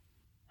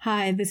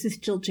Hi, this is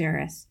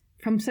Giles.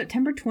 From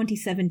September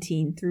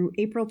 2017 through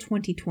April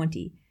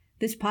 2020,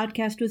 this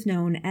podcast was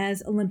known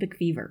as Olympic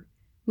Fever.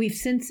 We've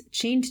since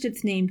changed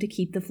its name to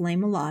keep the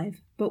flame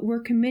alive, but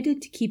we're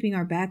committed to keeping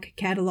our back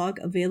catalog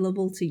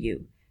available to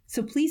you.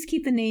 So please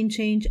keep the name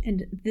change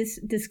and this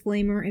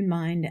disclaimer in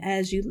mind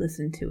as you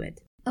listen to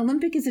it.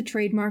 Olympic is a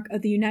trademark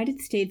of the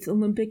United States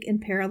Olympic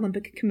and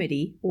Paralympic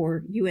Committee,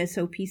 or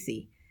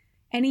USOPC.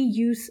 Any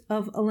use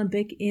of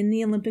Olympic in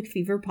the Olympic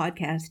Fever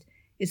podcast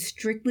is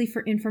strictly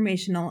for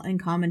informational and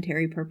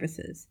commentary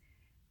purposes.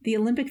 The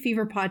Olympic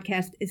Fever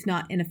podcast is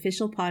not an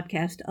official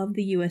podcast of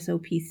the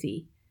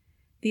USOPC.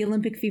 The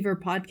Olympic Fever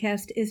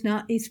podcast is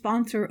not a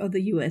sponsor of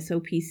the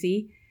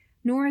USOPC,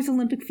 nor is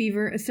Olympic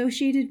Fever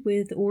associated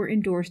with or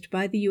endorsed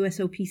by the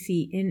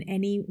USOPC in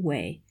any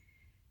way.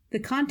 The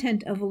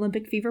content of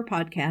Olympic Fever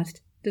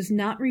podcast does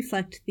not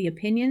reflect the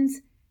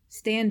opinions,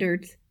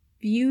 standards,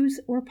 views,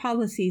 or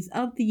policies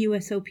of the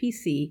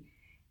USOPC,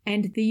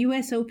 and the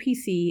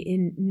USOPC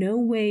in no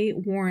way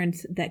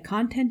warrants that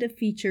content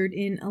featured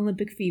in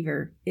Olympic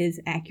Fever is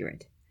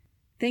accurate.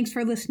 Thanks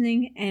for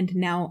listening, and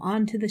now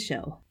on to the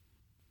show.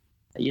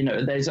 You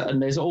know, there's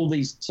all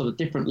these sort of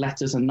different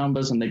letters and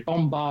numbers, and they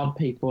bombard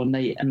people,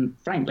 and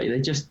frankly, they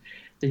just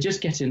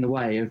get in the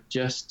way of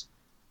just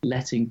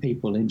letting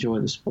people enjoy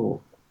the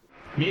sport.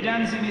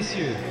 Mesdames et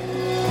messieurs,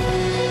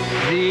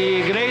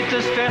 the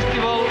greatest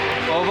festival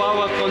of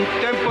our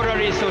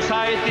contemporary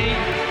society,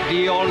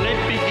 the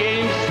Olympic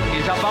Games,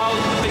 is about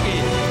to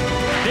begin.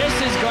 This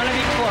is going to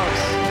be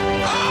close.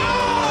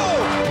 Oh!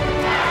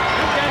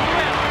 You can do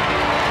it!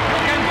 You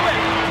can do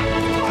it!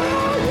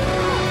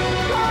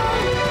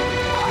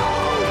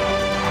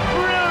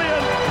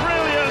 Brilliant,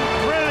 brilliant,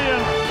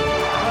 brilliant!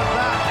 But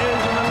that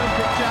is an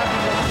Olympic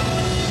champion.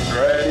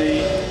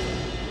 Ready?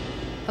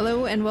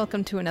 Hello and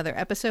welcome to another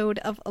episode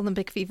of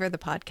Olympic Fever, the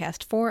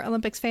podcast for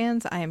Olympics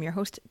fans. I am your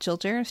host,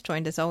 Giles,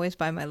 joined as always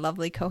by my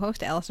lovely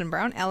co-host, Allison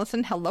Brown.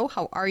 Allison, hello,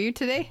 how are you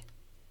today?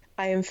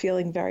 I am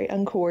feeling very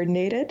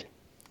uncoordinated.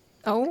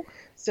 Oh?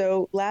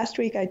 So last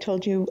week I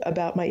told you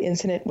about my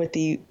incident with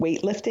the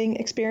weightlifting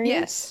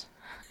experience.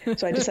 Yes.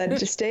 So I decided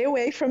to stay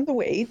away from the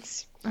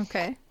weights.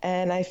 Okay.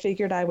 And I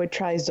figured I would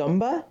try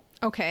Zumba.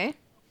 Okay.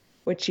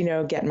 Which, you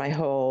know, get my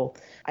whole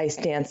ice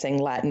dancing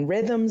Latin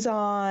rhythms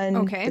on.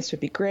 Okay. This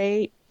would be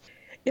great.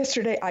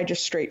 Yesterday, I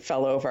just straight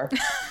fell over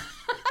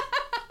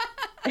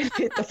and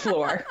hit the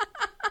floor.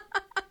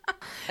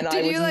 And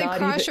did you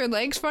cross your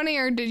legs funny,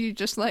 or did you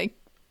just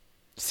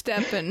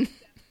step and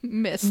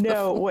miss?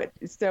 No,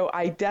 so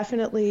I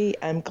definitely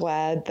am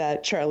glad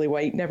that Charlie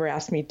White never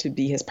asked me to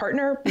be his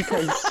partner,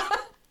 because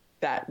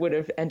that would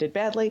have ended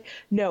badly.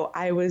 No,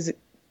 I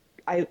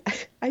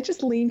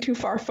just leaned too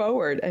far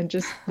forward and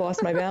just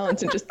lost my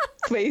balance and just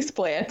face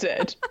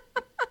planted.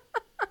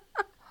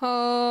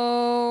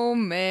 Oh,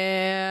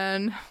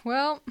 man.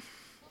 Well,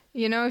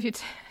 you know, if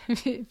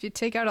you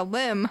take out a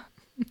limb,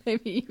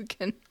 maybe you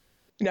can...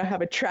 You know,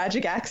 have a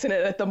tragic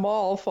accident at the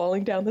mall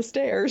falling down the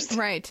stairs.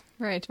 Right.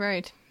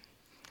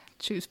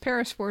 Choose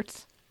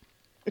parasports.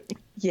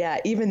 Yeah,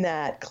 even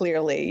that,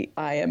 clearly,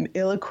 I am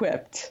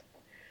ill-equipped.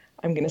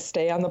 I'm going to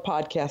stay on the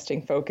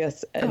podcasting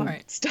focus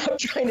and stop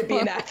trying to be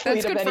an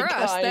athlete of any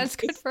kind. That's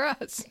good for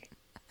us.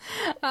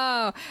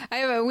 Oh,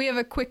 we have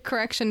a quick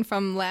correction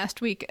from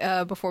last week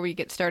before we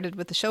get started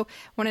with the show.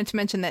 Wanted to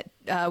mention that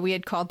we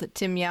had called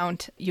Tim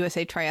Yount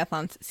USA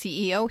Triathlon's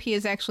CEO. He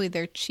is actually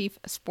their Chief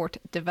Sport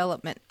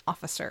Development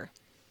Officer.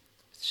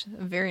 It's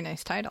a very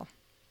nice title.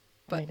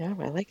 I know,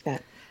 I like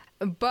that.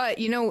 But,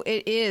 you know,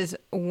 it is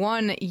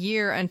 1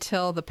 year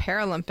until the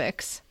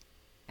Paralympics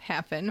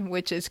happen,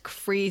 which is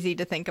crazy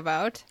to think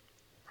about.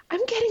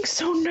 I'm getting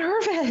so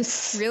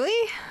nervous.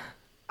 Really?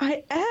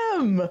 I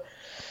am.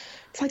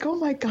 It's like, oh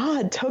my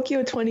God,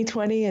 Tokyo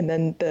 2020 and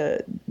then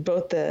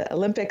both the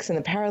Olympics and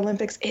the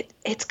Paralympics,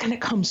 it's going to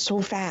come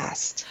so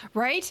fast.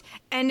 Right?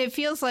 And it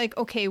feels like,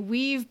 okay,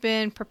 we've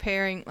been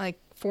preparing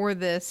for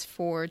this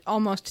for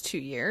almost 2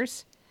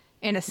 years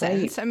in a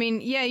sense. Right. I mean,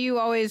 yeah, you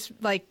always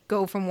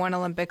go from one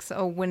Olympics,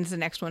 when's the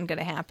next one going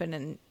to happen?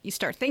 And you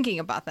start thinking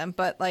about them.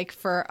 But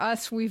for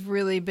us, we've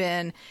really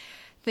been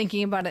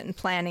thinking about it and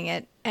planning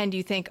it. And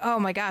you think, oh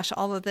my gosh,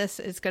 all of this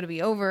is going to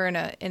be over in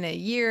a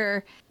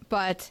year.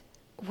 But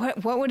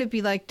what would it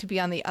be like to be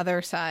on the other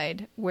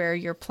side where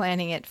you're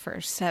planning it for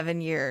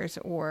 7 years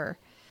or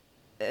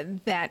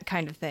that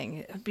kind of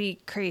thing? It'd be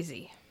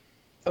crazy.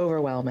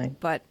 Overwhelming.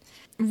 But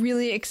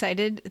really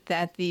excited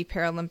that the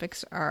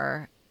Paralympics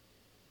are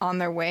on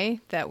their way,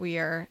 that we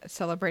are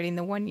celebrating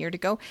the 1 year to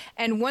go.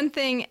 And one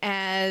thing,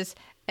 as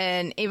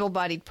an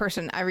able-bodied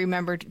person, I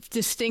remembered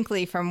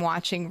distinctly from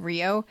watching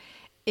Rio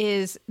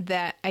is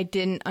that I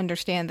didn't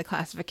understand the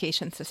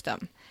classification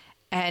system.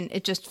 And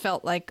it just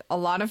felt like a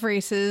lot of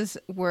races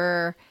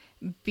were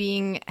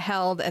being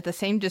held at the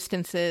same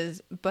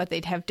distances, but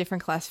they'd have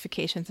different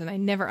classifications, and I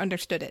never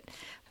understood it.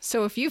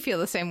 So if you feel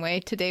the same way,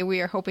 today we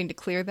are hoping to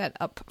clear that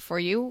up for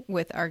you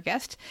with our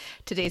guest.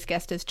 Today's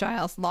guest is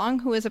Giles Long,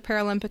 who is a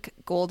Paralympic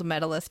gold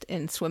medalist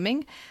in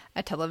swimming,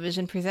 a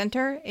television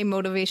presenter, a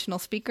motivational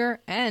speaker,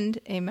 and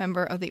a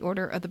member of the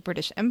Order of the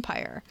British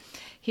Empire.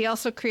 He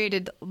also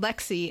created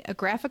Lexi, a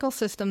graphical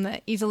system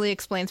that easily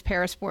explains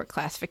parasport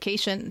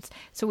classifications.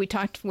 So we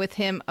talked with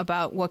him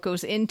about what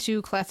goes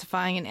into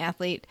classifying an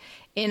athlete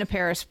in a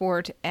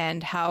parasport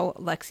and how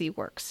Lexi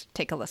works.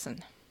 Take a listen.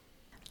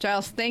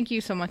 Giles, thank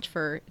you so much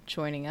for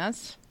joining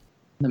us.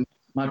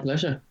 My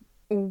pleasure.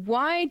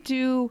 Why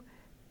do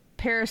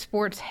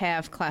parasports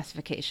have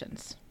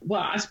classifications?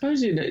 Well, I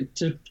suppose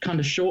to kind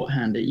of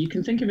shorthand it, you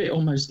can think of it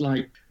almost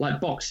like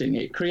boxing.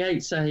 It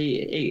creates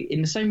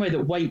in the same way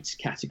that weight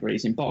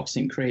categories in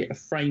boxing create a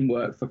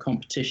framework for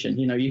competition.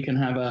 You know, you can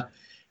have a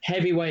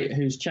heavyweight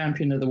who's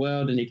champion of the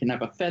world, and you can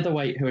have a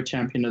featherweight who are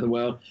champion of the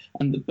world,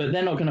 but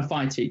they're not going to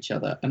fight each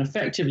other. And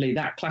effectively,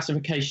 that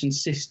classification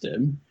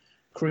system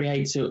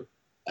creates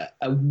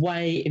a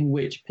way in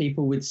which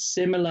people with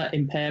similar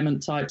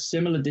impairment types,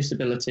 similar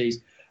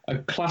disabilities, are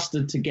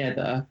clustered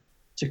together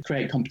to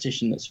create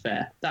competition that's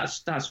fair.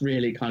 That's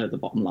really kind of the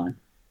bottom line.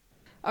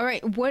 All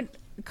right. What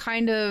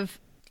kind of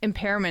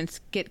impairments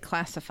get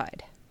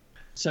classified?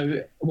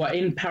 So,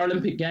 in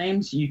Paralympic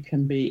Games, you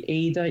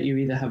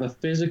either have a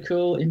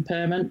physical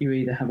impairment, you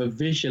either have a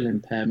visual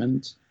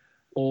impairment,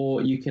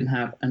 or you can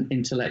have an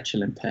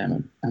intellectual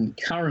impairment. And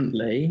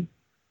currently,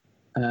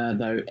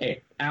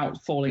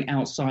 falling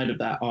outside of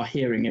that are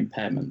hearing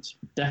impairments.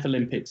 Deaf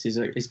Olympics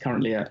is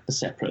currently a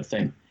separate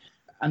thing.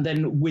 And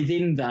then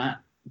within that,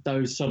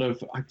 those sort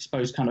of, I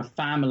suppose, kind of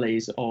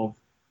families of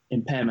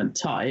impairment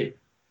type,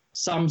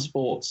 some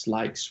sports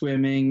like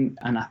swimming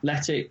and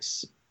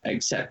athletics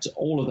accept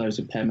all of those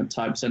impairment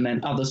types. And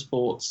then other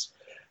sports,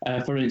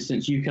 for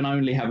instance, you can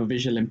only have a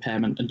visual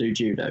impairment and do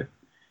judo.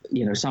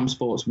 You know, some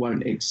sports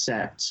won't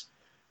accept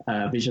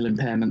visual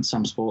impairment,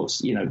 some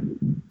sports, you know,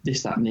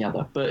 this, that, and the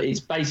other. But it's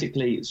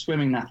basically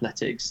swimming and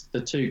athletics,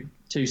 the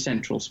two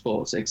central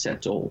sports,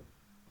 accept all.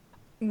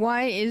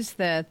 Why is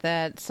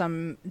that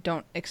some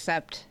don't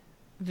accept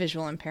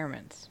visual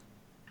impairments?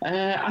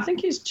 I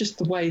think it's just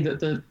the way that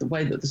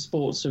the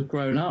sports have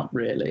grown up,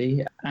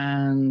 really,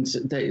 and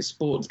the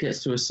sport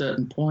gets to a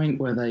certain point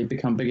where they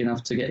become big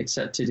enough to get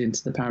accepted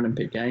into the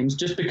Paralympic Games.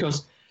 Just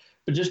because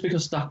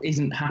stuff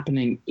isn't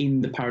happening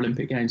in the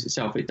Paralympic Games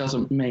itself, it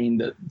doesn't mean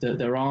that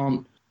there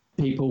aren't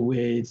people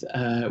with.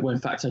 Well, in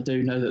fact, I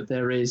do know that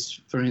there is,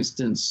 for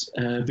instance,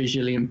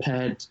 visually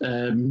impaired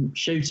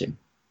shooting.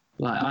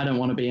 Like, I don't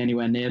want to be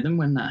anywhere near them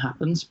when that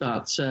happens,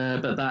 but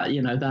that,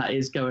 you know, that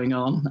is going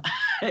on.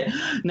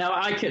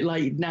 Now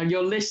now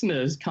your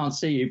listeners can't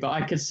see you, but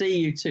I could see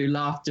you two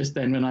laugh just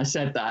then when I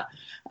said that.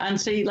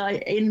 And see,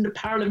 like, in the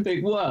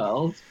Paralympic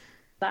world,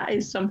 that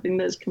is something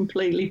that's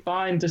completely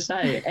fine to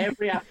say.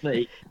 Every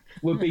athlete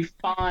would be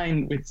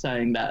fine with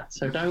saying that.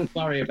 So don't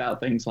worry about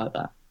things like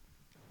that.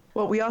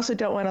 Well, we also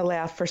don't want to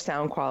laugh for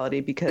sound quality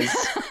because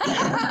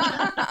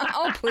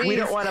oh, please. We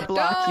don't want to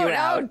block you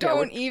out.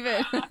 Don't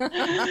even.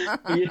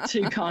 You're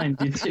too kind.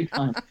 You're too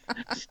kind.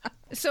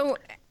 So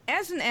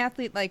as an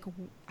athlete, like,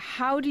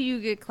 how do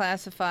you get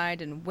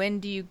classified, and when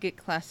do you get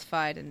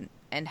classified,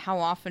 and how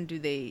often do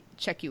they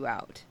check you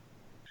out?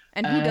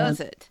 And who does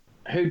it?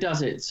 Who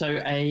does it?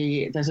 So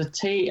there's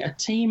a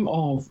team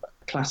of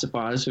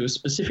classifiers who are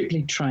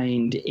specifically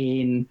trained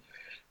in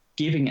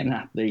giving an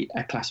athlete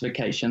a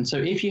classification. So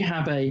if you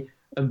have a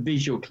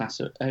visual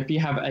if you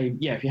have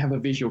a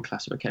visual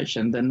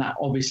classification, then that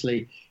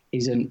obviously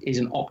is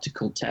an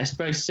optical test,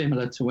 very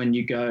similar to when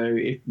you go,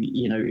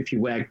 if you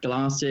wear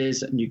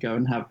glasses and you go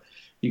and have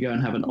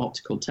an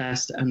optical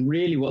test. And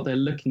really what they're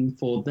looking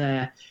for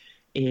there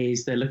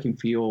is they're looking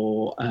for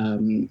your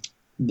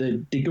the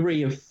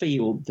degree of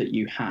field that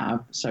you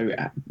have. So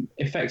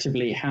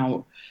effectively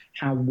how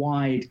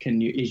wide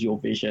is your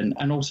vision,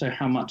 and also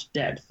how much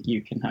depth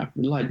you can have.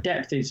 Like,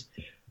 depth is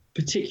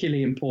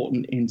particularly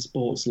important in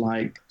sports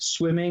like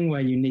swimming, where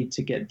you need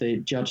to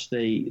judge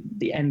the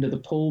end of the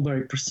pool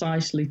very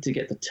precisely to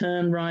get the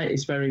turn right.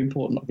 It's very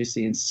important,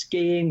 obviously, in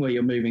skiing, where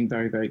you're moving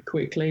very, very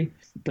quickly.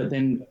 But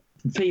then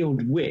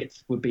field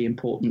width would be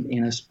important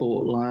in a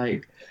sport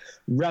like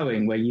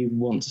rowing, where you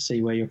want to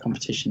see where your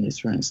competition is,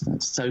 for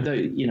instance. So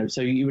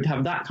you would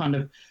have that kind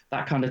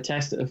of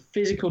test. A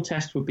physical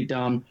test would be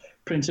done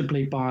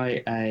principally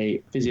by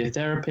a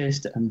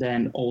physiotherapist, and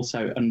then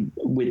also, and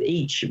with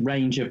each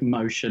range of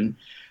motion,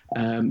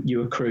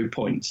 you accrue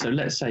points. So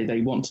let's say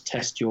they want to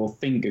test your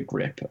finger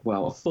grip.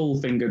 Well, a full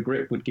finger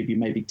grip would give you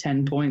maybe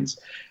 10 points,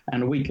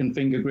 and a weakened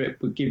finger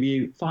grip would give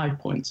you 5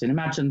 points. And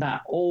imagine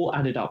that all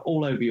added up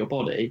all over your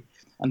body,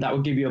 and that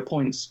would give you a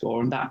point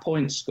score, and that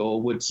point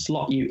score would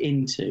slot you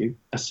into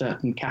a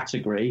certain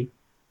category,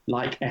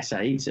 like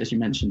S8, as you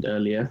mentioned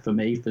earlier, for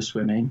me, for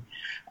swimming,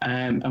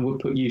 and would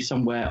put you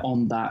somewhere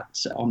on that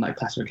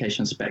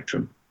classification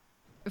spectrum.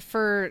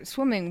 For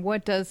swimming,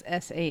 what does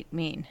S8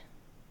 mean?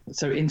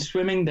 So in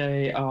swimming,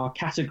 there are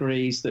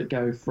categories that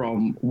go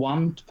from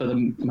 1 for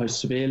the most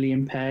severely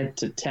impaired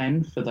to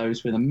 10 for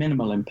those with a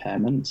minimal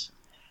impairment.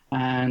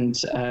 And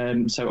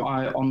so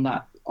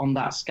on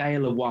that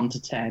scale of 1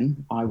 to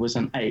 10, I was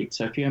an 8.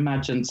 So if you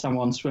imagine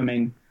someone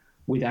swimming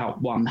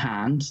without one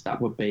hand,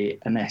 that would be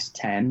an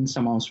S10.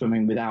 Someone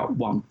swimming without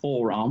one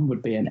forearm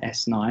would be an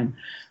S9.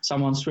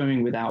 Someone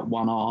swimming without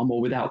one arm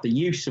or without the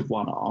use of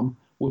one arm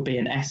would be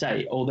an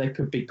S8, or there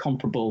could be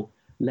comparable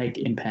leg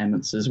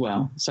impairments as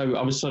well. So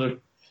I was sort of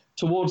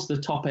towards the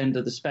top end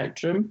of the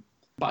spectrum,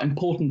 but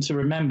important to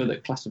remember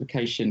that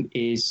classification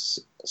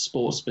is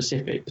sport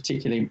specific,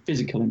 particularly in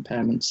physical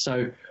impairments.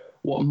 So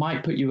what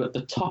might put you at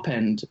the top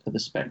end of the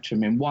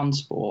spectrum in one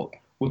sport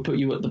would put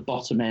you at the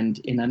bottom end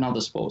in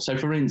another sport. So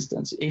for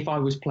instance, if I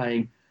was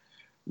playing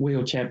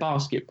wheelchair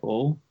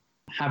basketball,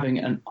 having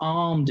an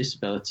arm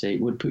disability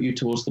would put you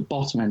towards the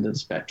bottom end of the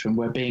spectrum,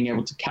 where being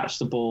able to catch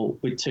the ball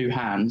with two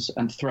hands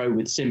and throw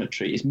with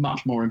symmetry is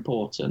much more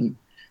important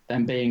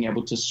than being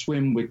able to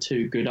swim with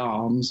two good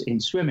arms in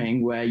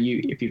swimming, where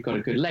if you've got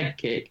a good leg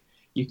kick,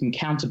 you can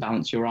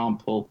counterbalance your arm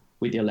pull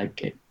with your leg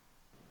kick.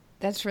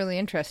 That's really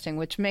interesting,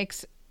 which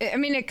makes, I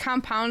mean, it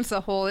compounds the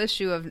whole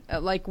issue of,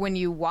 like, when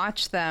you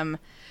watch them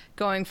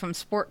going from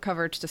sport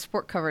coverage to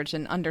sport coverage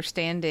and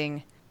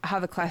understanding how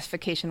the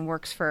classification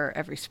works for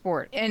every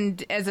sport.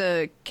 And as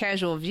a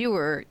casual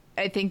viewer,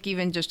 I think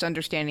even just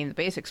understanding the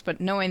basics,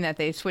 but knowing that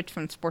they switch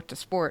from sport to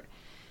sport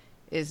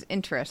is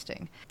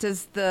interesting.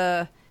 Does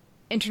the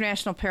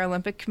International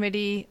Paralympic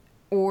Committee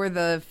or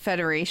the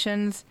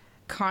federations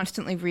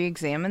constantly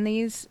re-examine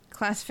these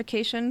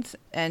classifications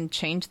and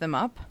change them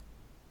up?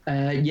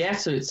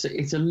 So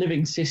it's a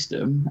living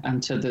system,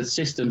 and so the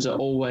systems are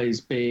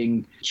always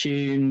being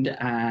tuned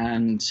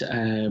and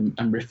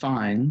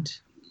refined.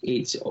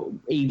 It's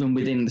even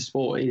within the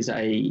sport is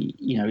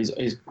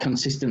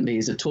consistently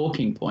is a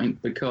talking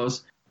point,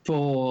 because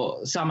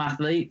for some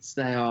athletes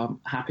they are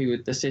happy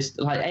with the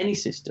system, like any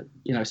system.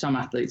 Some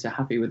athletes are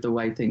happy with the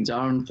way things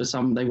are, and for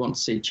some they want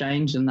to see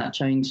change, and that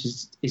change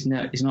is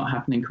not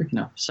happening quick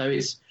enough. So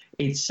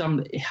it's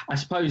some, I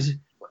suppose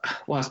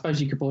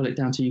you could boil it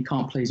down to, you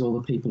can't please all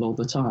the people all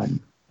the time.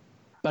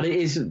 But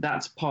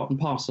that's part and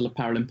parcel of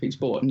Paralympic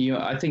sport. And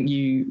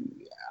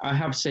I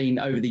have seen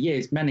over the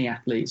years many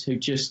athletes who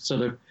just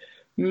sort of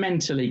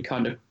mentally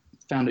kind of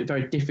found it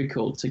very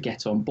difficult to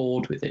get on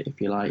board with it,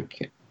 if you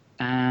like.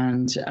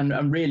 And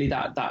really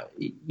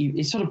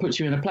it sort of puts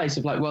you in a place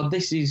of like, well,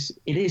 it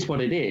is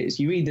what it is.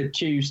 You either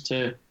choose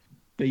to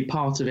be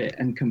part of it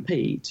and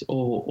compete,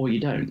 or you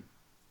don't.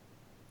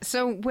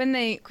 So when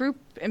they group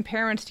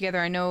impairments together,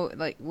 I know,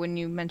 like when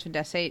you mentioned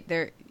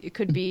S8, it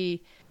could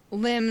be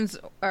limbs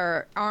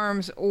or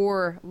arms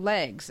or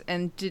legs.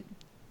 And did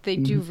they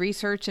do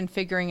research in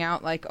figuring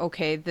out, like,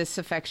 okay, this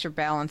affects your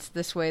balance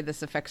this way,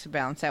 this affects your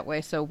balance that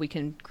way, so we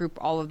can group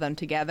all of them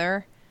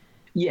together?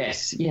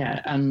 Yes,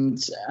 yeah.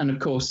 And of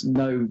course,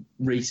 no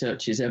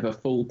research is ever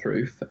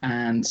foolproof,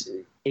 and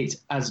it's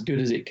as good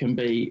as it can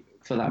be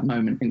for that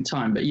moment in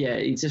time. But yeah,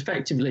 it's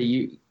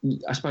effectively,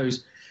 I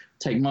suppose,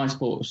 take my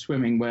sport of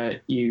swimming,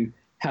 where you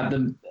have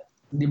the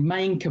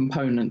main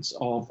components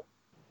of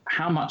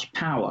how much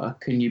power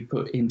can you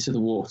put into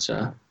the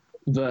water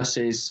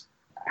versus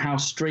how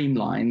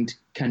streamlined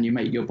can you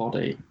make your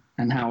body,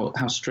 and how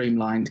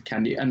streamlined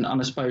can you, and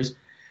I suppose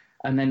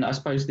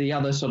the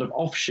other sort of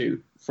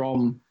offshoot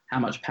from how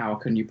much power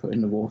can you put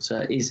in the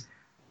water is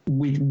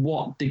with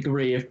what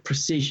degree of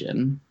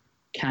precision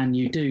can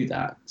you do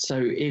that. So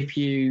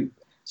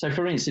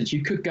for instance,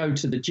 you could go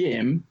to the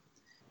gym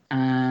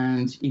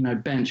and,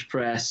 bench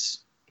press,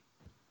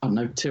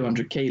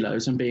 200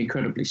 kilos and be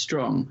incredibly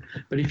strong.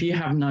 But if you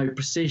have no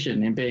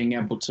precision in being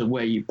able to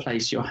where you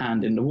place your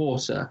hand in the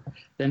water,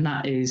 then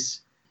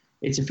it's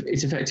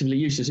effectively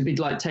useless. It'd be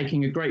like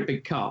taking a great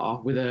big car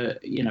with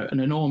an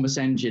enormous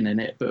engine in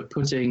it, but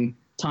putting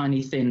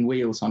tiny thin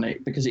wheels on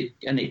it, because it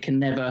can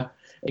never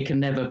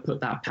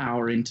put that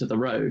power into the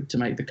road to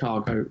make the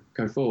car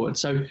go forward.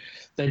 So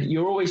that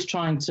you're always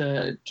trying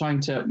to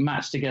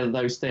match together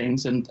those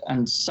things,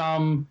 and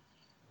some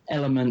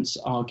elements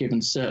are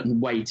given certain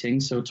weighting.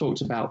 So we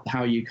talked about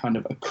how you kind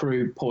of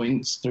accrue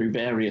points through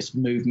various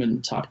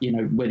movement,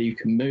 whether you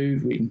can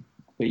move,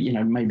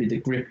 maybe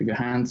the grip of your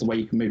hands, the way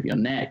you can move your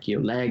neck,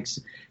 your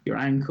legs, your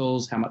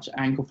ankles, how much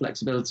ankle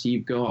flexibility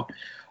you've got.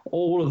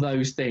 All of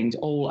those things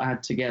all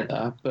add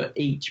together, but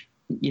each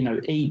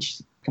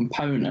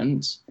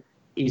component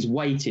is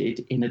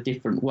weighted in a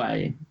different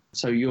way.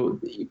 So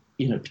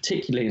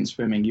particularly in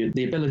swimming,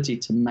 the ability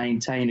to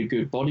maintain a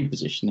good body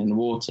position in the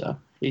water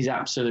is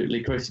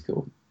absolutely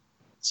critical.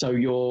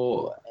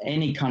 So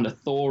any kind of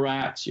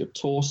thorax, your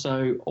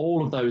torso,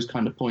 all of those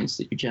kind of points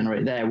that you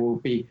generate there will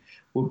be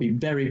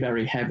very,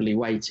 very heavily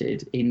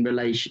weighted in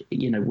relation,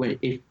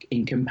 if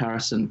in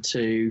comparison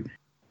to,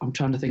 I'm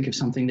trying to think of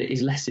something that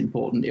is less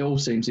important. It all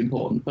seems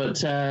important,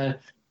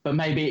 but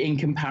maybe in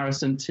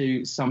comparison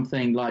to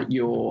something like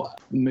your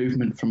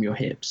movement from your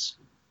hips,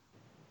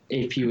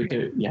 if you would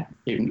do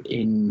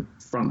in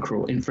front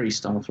crawl, in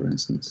freestyle, for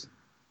instance.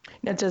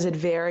 Now, does it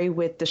vary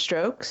with the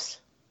strokes?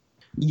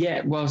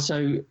 Yeah, well,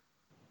 so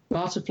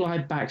butterfly,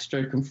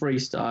 backstroke, and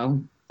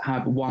freestyle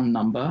have one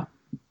number,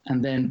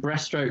 and then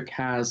breaststroke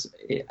has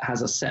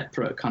a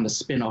separate kind of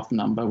spin-off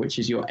number, which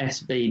is your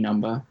SB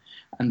number,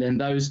 and then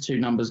those two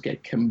numbers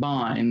get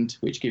combined,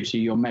 which gives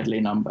you your medley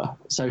number.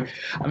 So,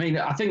 I mean,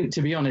 I think,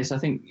 to be honest, I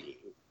think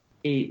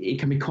it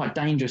can be quite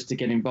dangerous to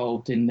get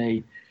involved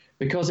in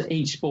because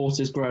each sport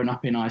has grown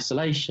up in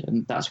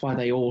isolation. That's why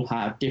they all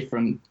have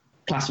different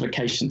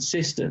classification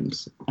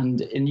systems,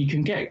 and you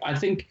can get, I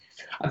think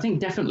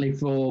definitely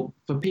for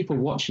people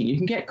watching, you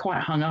can get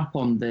quite hung up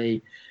on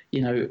the,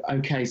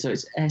 okay, so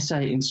it's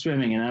S8 in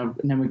swimming, and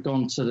then we've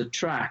gone to the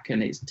track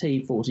and it's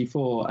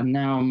T44, and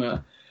now I'm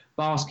at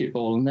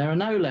basketball and there are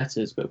no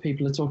letters, but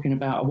people are talking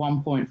about a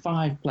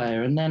 1.5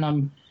 player, and then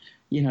I'm,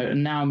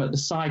 and now I'm at the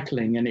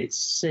cycling and it's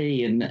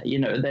C, and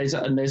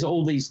there's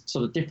all these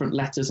sort of different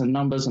letters and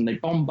numbers, and they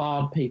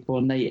bombard people,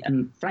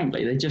 and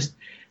frankly they just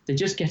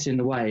get in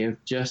the way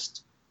of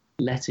just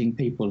letting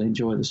people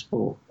enjoy the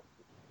sport.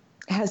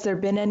 Has there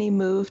been any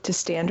move to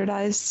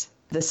standardize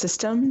the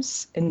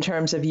systems in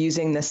terms of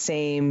using the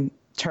same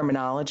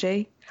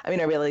terminology? I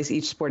mean, I realize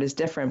each sport is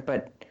different,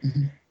 but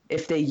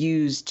if they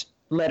used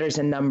letters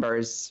and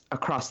numbers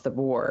across the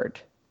board.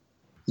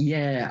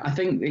 Yeah, I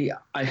think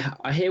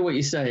I hear what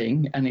you're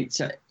saying, and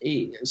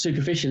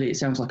superficially it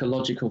sounds like a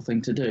logical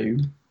thing to do.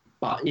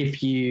 But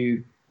if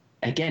you,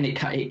 again,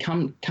 it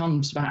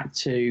comes back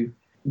to,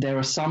 there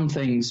are some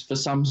things for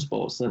some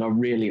sports that are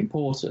really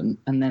important,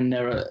 and then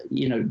there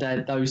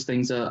are, those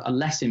things are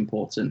less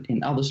important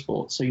in other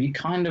sports. So you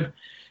kind of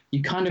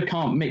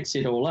can't mix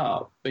it all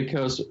up,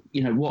 because,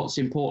 what's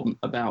important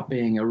about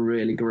being a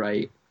really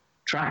great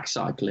track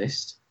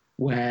cyclist,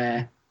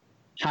 where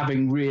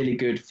having really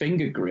good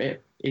finger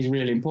grip is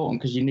really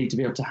important, because you need to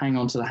be able to hang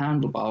on to the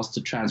handlebars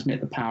to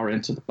transmit the power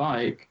into the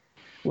bike.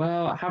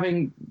 Well,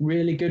 having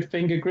really good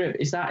finger grip,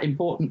 is that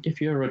important if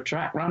you're a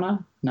track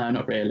runner? No,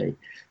 not really.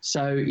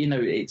 So,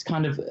 it's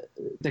kind of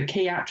the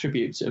key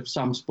attributes of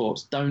some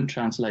sports don't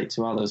translate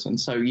to others. And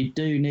so you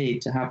do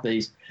need to have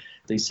these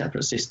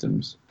separate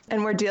systems.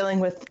 And we're dealing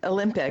with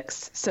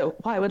Olympics, so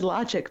why would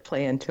logic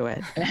play into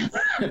it?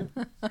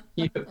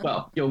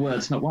 Well, your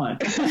words, not mine.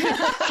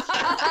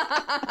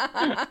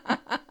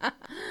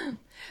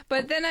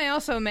 But then I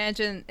also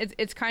imagine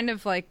it's kind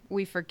of like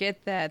we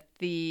forget that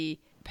the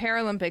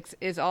Paralympics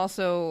is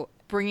also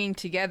bringing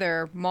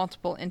together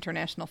multiple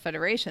international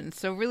federations.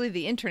 So really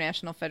the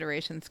international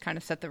federations kind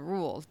of set the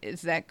rules.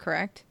 Is that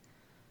correct?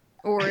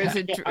 Or is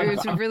it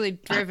really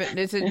driven?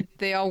 Is it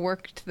they all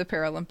work to the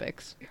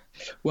Paralympics?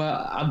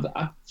 Well,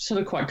 I'm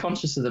sort of quite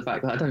conscious of the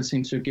fact that I don't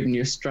seem to have given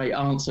you a straight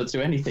answer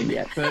to anything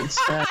yet. But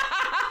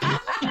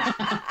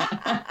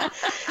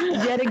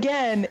yet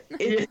again,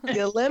 it's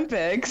the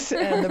Olympics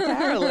and the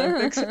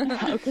Paralympics.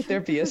 How could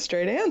there be a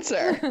straight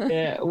answer?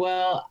 Yeah,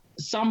 well,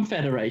 some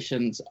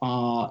federations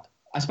are,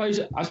 I suppose,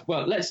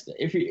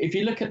 if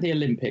you look at the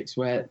Olympics,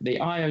 where the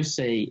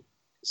IOC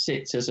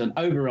sits as an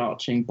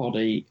overarching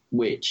body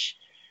which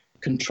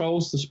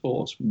controls the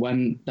sports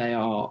when they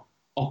are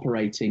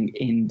operating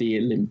in the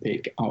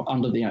Olympic, or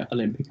under the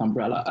Olympic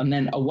umbrella. And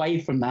then away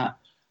from that,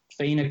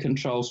 FINA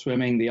controls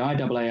swimming, the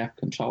IAAF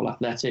control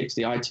athletics,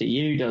 the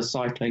ITU does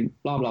cycling,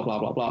 blah, blah, blah,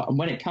 blah, blah. And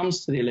when it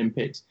comes to the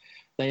Olympics,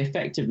 they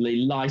effectively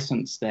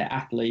license their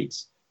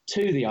athletes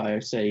to the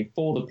IOC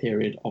for the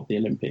period of the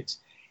Olympics.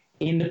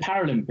 In the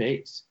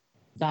Paralympics,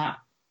 that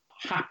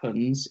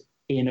happens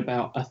in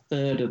about a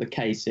third of the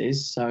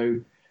cases. So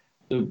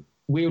the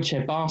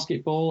wheelchair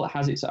basketball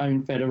has its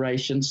own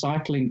federation.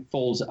 Cycling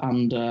falls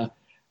under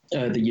the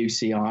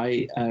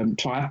UCI.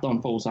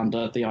 Triathlon falls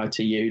under the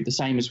ITU, the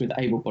same as with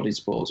able-bodied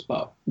sports.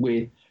 But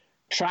with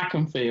track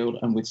and field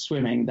and with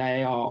swimming,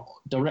 they are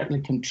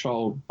directly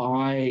controlled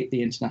by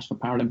the International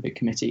Paralympic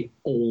Committee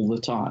all the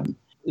time.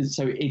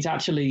 So it's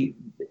actually,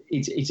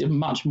 it's a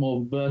much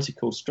more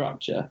vertical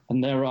structure.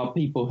 And there are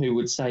people who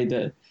would say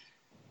that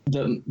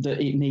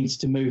it needs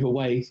to move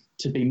away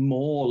to be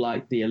more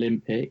like the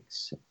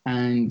Olympics.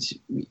 And,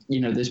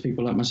 there's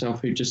people like myself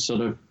who just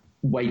sort of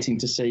waiting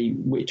to see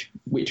which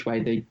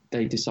way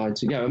they decide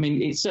to go. I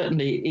mean,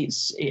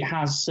 it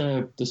has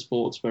served the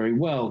sports very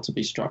well to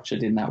be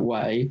structured in that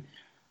way.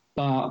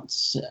 But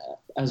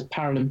as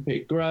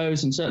Paralympic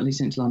grows, and certainly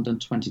since London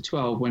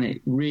 2012, when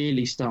it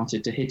really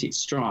started to hit its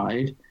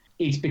stride,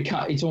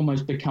 it's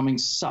almost becoming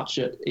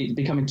it's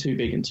becoming too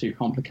big and too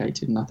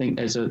complicated. And I think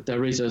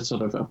there is a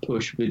sort of a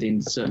push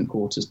within certain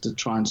quarters to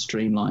try and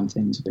streamline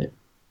things a bit.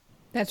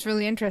 That's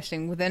really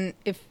interesting. Well, then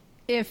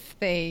if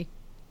they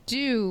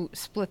do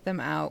split them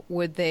out,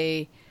 would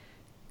they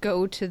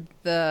go to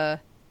the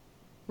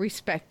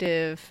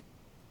respective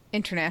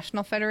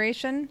international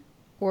federation,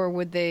 or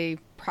would they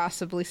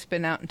possibly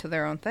spin out into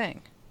their own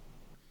thing?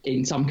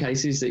 In some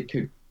cases, it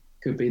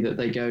could be that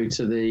they go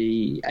to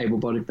the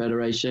able-bodied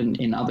federation.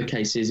 In other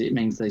cases, it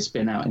means they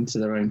spin out into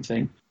their own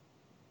thing.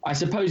 I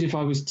suppose if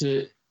I was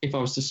to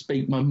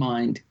speak my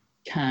mind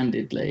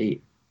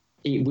candidly,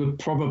 it would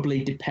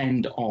probably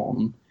depend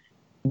on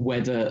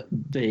whether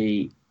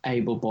the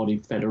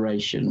able-bodied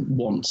federation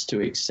wants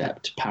to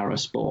accept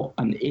parasport.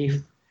 And if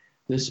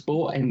the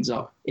sport ends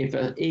up, if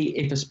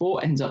a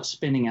sport ends up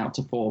spinning out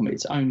to form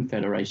its own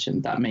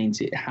federation, that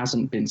means it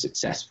hasn't been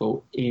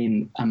successful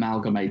in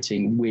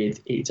amalgamating with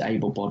its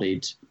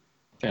able-bodied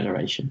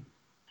federation.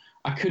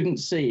 I couldn't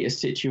see a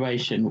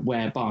situation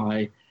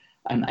whereby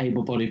an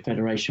able-bodied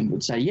federation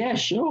would say, "Yeah,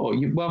 sure,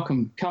 you're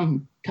welcome.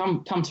 Come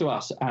to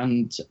us,"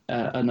 and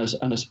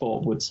a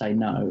sport would say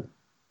no.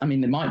 I mean,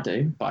 they might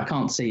do, but I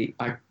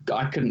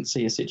couldn't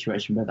see a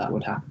situation where that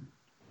would happen.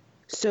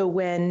 So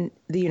when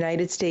the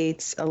United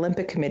States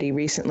Olympic Committee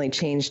recently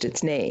changed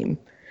its name,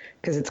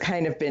 because it's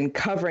kind of been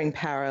covering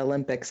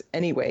Paralympics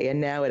anyway,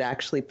 and now it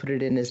actually put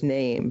it in its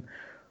name,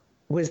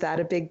 was that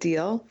a big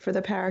deal for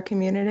the para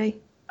community?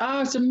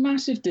 Oh, it's a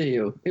massive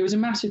deal. It was a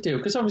massive deal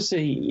because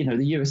obviously, you know,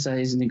 the USA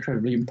is an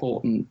incredibly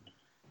important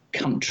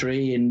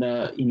country in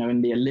the, you know,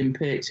 in the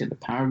Olympics, in the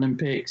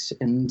Paralympics,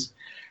 and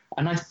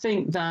I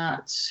think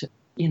that,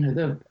 you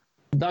know,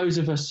 those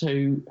of us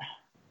who,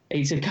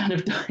 it's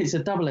a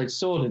double-edged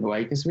sword in a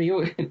way, because we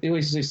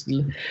always just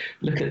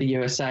look at the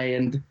USA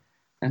and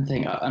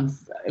think, and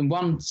in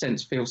one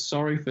sense feel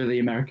sorry for the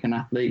American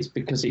athletes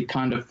because it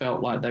kind of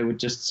felt like they were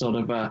just sort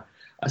of a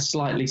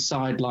slightly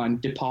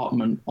sidelined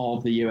department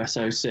of the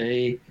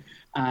USOC,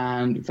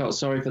 and felt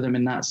sorry for them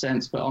in that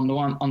sense. But on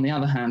the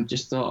other hand,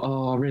 just thought,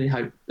 oh, I really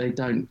hope they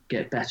don't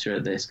get better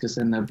at this, because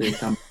then they'll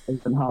become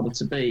even harder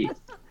to beat.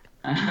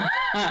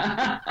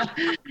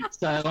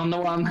 So on the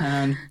one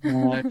hand,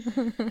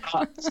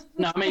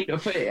 I mean,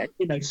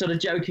 you know, sort of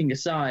joking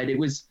aside, it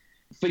was,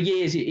 for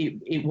years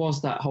it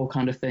was that whole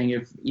kind of thing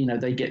of, you know,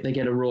 they get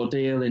a raw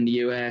deal in the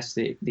US,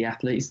 the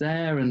athletes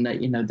there, and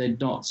that, you know, they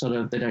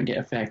don't get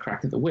a fair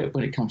crack at the whip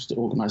when it comes to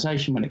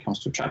organisation, when it comes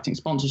to attracting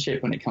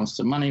sponsorship, when it comes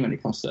to money,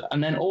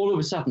 and then all of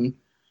a sudden,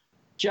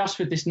 just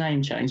with this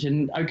name change,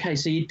 and okay,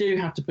 so you do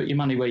have to put your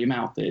money where your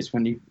mouth is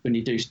when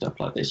you do stuff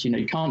like this. You know,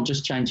 you can't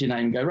just change your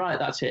name and go, right,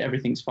 that's it,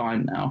 everything's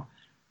fine now.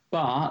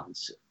 But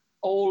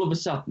all of a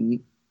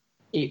sudden,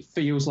 it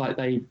feels like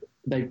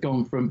they've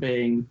gone from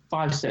being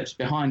 5 steps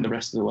behind the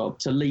rest of the world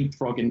to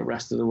leapfrogging the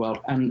rest of the world,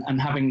 and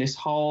having this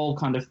whole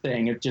kind of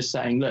thing of just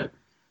saying, look,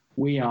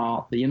 we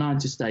are the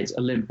United States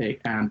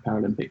Olympic and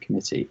Paralympic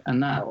Committee,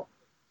 and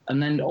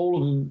then all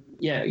of them,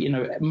 yeah, you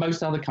know,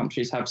 most other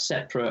countries have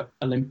separate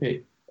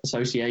Olympic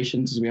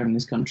associations, as we have in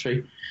this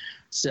country,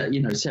 so,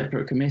 you know,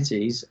 separate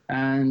committees,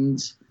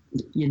 and,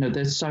 you know,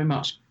 there's so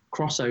much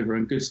crossover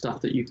and good stuff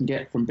that you can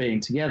get from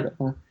being together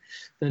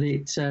that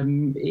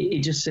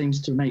it just seems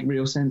to make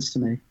real sense to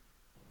me.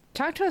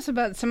 Talk to us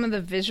about some of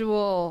the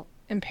visual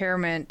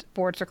impairment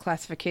boards or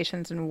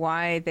classifications and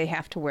why they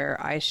have to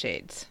wear eye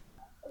shades.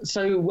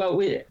 So, well,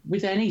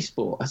 with any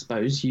sport, I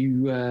suppose, you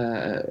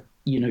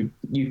know,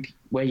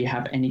 where you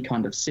have any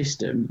kind of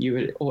system,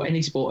 or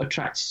any sport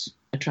attracts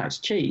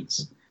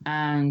cheats.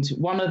 And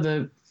one of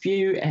the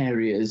few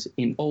areas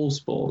in all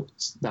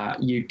sports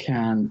that you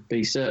can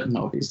be certain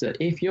of is that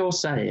if you're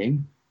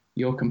saying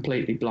you're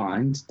completely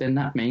blind, then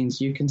that means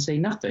you can see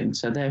nothing.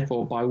 So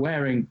therefore, by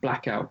wearing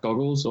blackout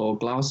goggles or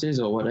glasses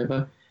or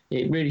whatever,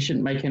 it really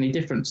shouldn't make any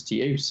difference to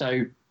you.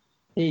 So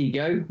here you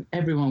go,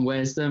 everyone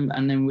wears them,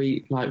 and then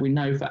we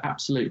know for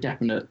absolute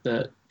definite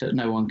that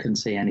no one can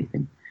see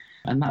anything.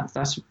 And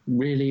that's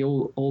really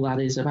all that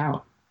is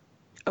about.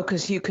 Oh,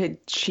 because you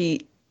could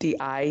cheat the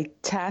eye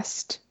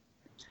test?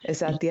 Is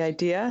that the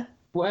idea?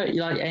 Well,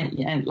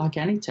 like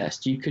any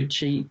test, you could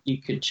cheat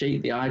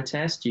the eye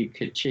test. You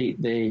could cheat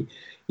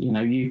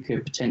you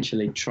could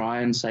potentially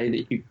try and say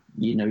that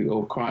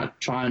or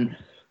try and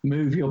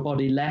move your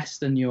body less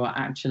than you are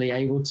actually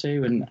able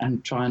to,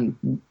 and try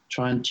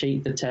and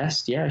cheat the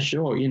test. Yeah,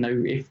 sure. You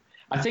know,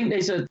 I think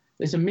there's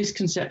a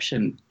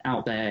misconception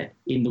out there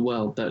in the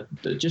world that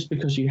just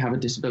because you have a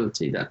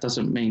disability, that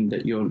doesn't mean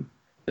that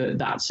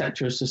that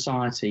sector of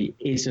society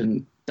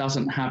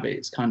doesn't have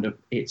its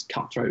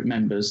cutthroat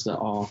members that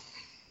are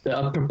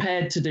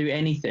prepared to do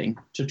anything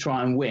to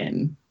try and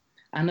win.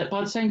 And that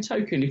by the same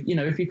token,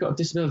 if you've got a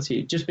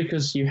disability, just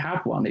because you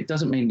have one, it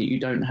doesn't mean that you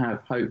don't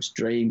have hopes,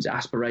 dreams,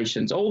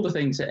 aspirations, all the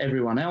things that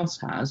everyone else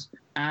has.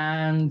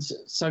 And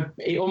so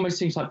it almost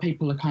seems like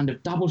people are kind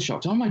of double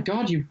shocked. Oh my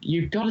God,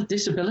 you've got a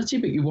disability,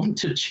 but you want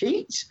to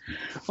cheat?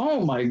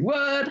 Oh my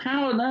word,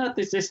 how on earth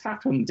has this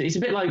happened? It's a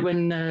bit like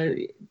when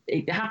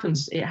it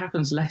happens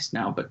less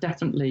now, but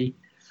definitely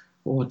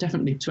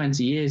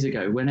 20 years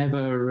ago,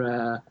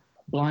 whenever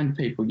blind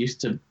people used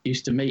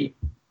to meet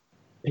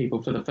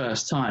people for the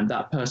first time,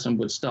 that person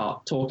would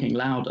start talking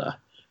louder,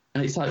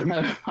 and it's like, no,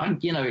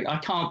 I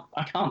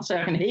can't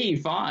say I can hear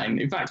you fine.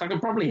 In fact, I can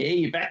probably hear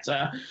you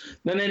better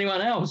than anyone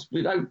else.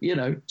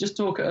 Just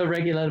talk at a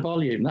regular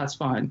volume. That's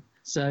fine.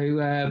 So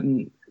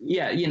and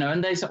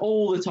there's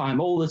all the time.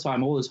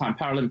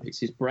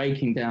 Paralympics is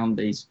breaking down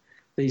these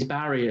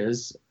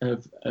barriers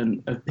of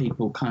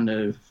people kind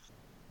of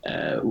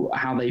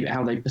how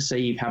they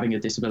perceive having a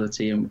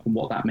disability and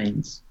what that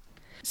means.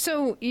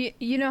 So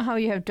you know how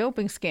you have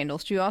doping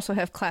scandals. Do you also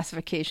have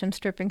classification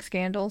stripping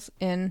scandals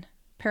in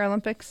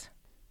Paralympics?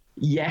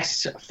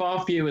 Yes,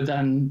 far fewer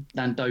than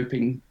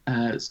doping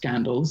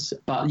scandals,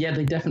 but yeah,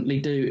 they definitely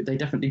do. They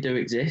definitely do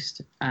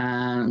exist,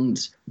 and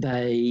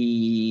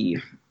they're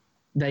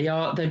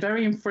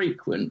very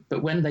infrequent.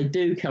 But when they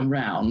do come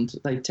round,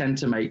 they tend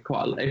to make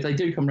if they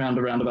do come round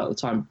around about the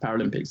time of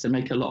Paralympics, they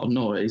make a lot of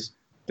noise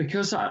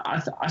because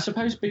I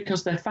suppose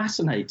because they're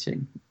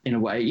fascinating in a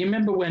way. You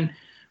remember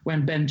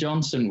when Ben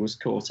Johnson was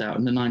caught out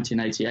in the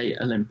 1988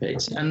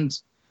 Olympics,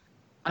 and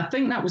I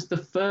think that was the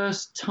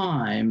first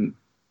time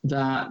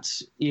that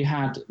you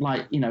had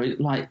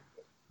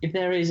if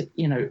there is,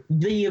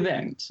 the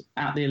event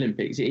at the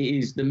Olympics, it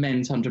is the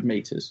men's 100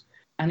 meters.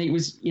 And it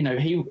was,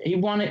 he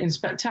won it in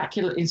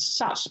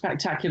such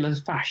spectacular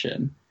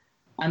fashion.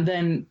 And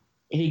then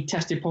he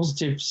tested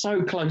positive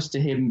so close to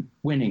him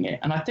winning it.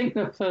 And I think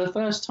that for the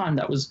first time,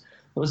 that was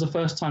the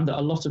first time that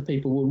a lot of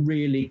people were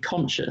really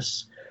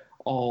conscious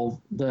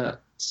of that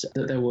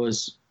there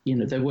was,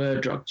 there were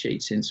drug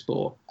cheats in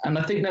sport. And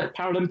I think that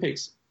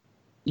Paralympics,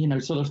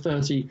 sort of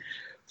 30,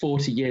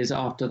 40 years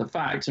after the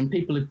fact, and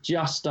people are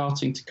just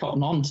starting to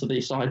cotton on to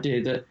this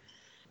idea that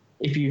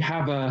if you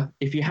have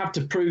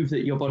to prove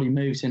that your body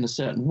moves in a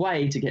certain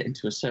way to get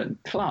into a certain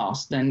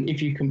class, then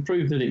if you can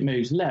prove that it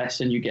moves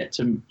less and you get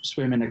to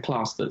swim in a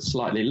class that's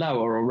slightly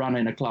lower or run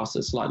in a class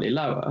that's slightly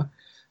lower,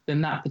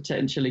 then that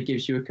potentially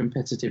gives you a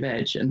competitive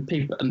edge, and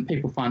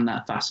people find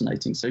that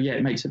fascinating. So yeah,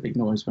 it makes a big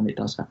noise when it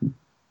does happen.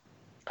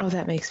 Oh,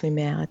 that makes me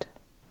mad.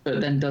 But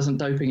then doesn't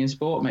doping in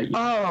sport make you?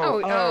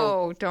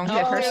 Oh, don't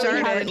get her started.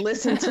 You haven't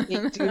listened to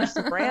me do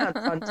some rants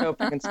on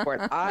doping in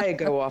sport. I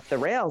go off the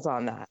rails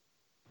on that.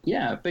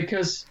 Yeah,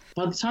 because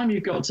by the time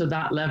you've got to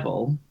that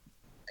level,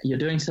 you're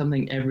doing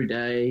something every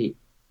day,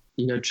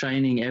 you're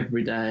training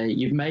every day,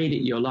 you've made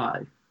it your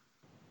life.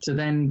 To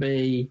then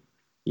be,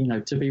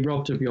 to be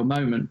robbed of your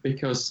moment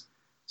because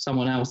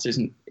someone else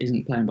isn't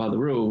playing by the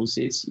rules.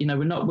 It's,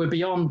 we're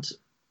beyond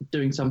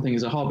doing something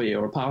as a hobby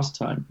or a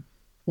pastime.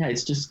 Yeah,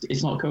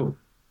 it's not cool.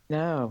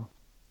 No.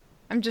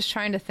 I'm just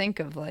trying to think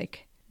of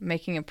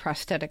making a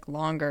prosthetic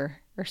longer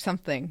or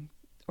something,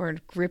 or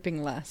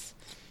gripping less.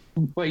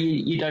 Well,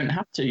 you don't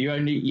have to. You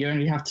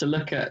only have to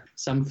look at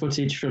some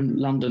footage from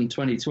London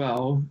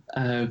 2012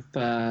 of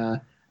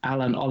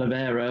Alan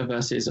Oliveira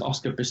versus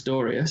Oscar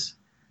Pistorius.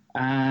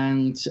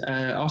 And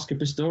Oscar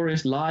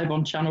Pistorius, live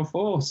on Channel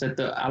 4, said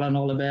that Alan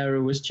Oliveira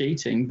was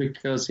cheating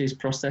because his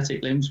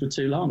prosthetic limbs were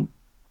too long.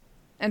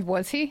 And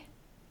was he?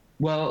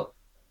 Well,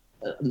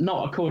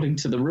 not according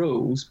to the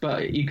rules,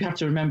 but you have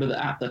to remember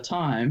that at the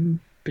time,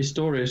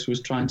 Pistorius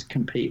was trying to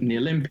compete in the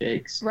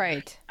Olympics,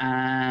 right?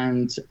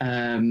 And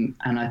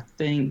I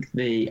think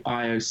the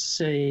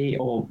IOC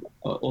or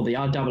the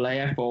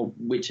IAAF or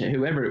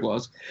whoever it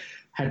was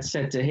had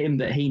said to him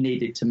that he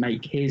needed to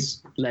make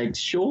his legs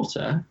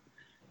shorter.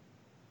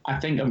 I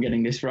think I'm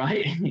getting this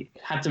right. He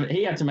had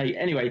to make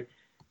anyway.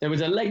 There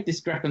was a leg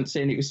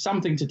discrepancy, and it was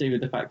something to do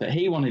with the fact that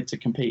he wanted to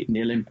compete in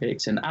the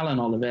Olympics, and Alan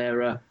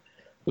Oliveira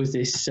was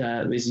this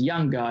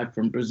young guy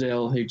from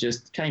Brazil who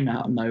just came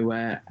out of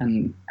nowhere,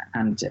 and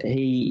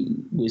they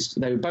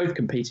were both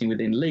competing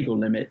within legal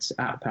limits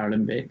at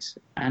Paralympics,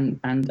 and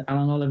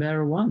Alan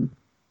Oliveira won.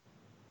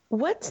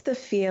 What's the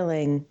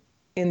feeling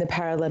in the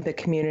Paralympic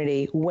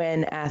community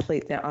when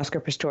athletes, now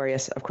Oscar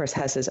Pistorius, of course,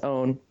 has his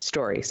own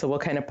story, so we'll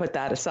kind of put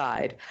that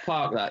aside.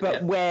 Park that, but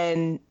yeah.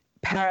 When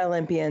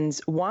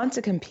Paralympians want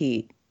to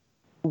compete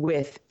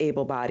with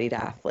able-bodied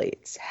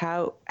athletes,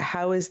 how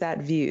is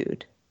that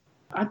viewed?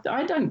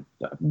 I don't.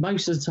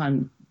 Most of the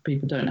time,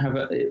 people don't have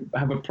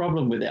a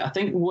problem with it. I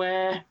think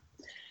where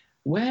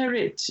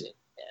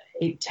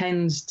it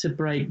tends to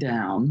break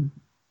down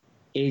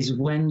is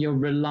when you're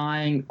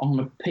relying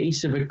on a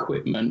piece of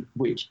equipment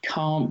which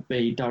can't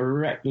be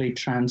directly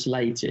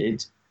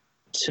translated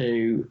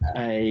to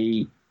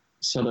a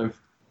sort of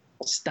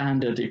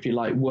standard, if you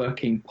like,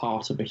 working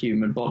part of a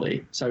human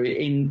body. So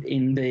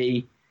in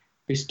the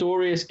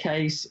Pistorius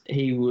case,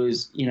 he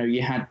was,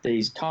 you had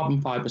these carbon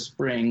fiber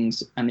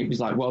springs, and it was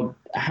like, well,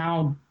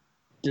 how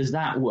does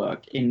that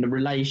work in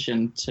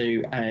relation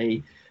to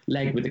a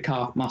leg with a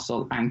calf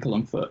muscle, ankle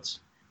and foot?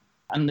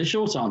 And the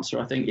short answer,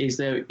 I think, is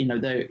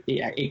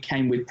it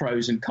came with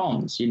pros and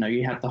cons.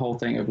 You had the whole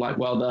thing of like,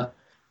 well,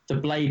 the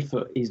blade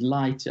foot is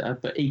lighter,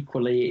 but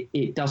equally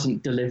it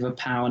doesn't deliver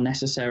power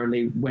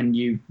necessarily when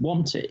you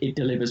want it. It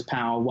delivers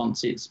power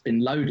once it's been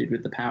loaded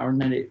with the power, and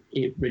then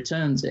it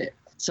returns it.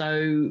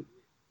 So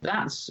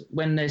that's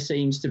when there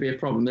seems to be a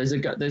problem. There's a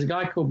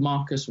guy called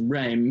Markus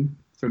Rehm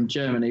from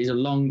Germany. He's a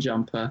long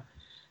jumper,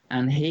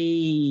 and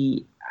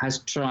he has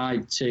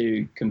tried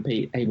to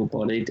compete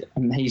able-bodied,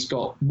 and he's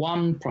got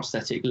one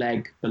prosthetic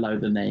leg below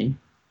the knee.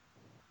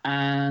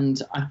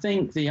 And I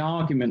think the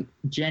argument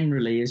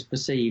generally is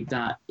perceived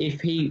that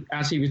if he,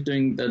 as he was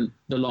doing the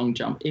long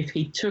jump, if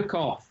he took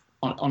off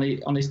on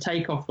his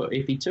takeoff foot,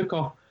 if he took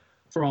off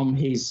from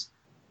his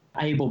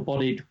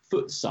able-bodied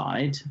foot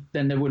side,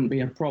 then there wouldn't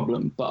be a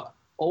problem. But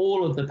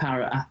all of the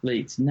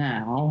para-athletes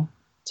now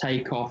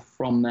take off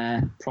from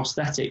their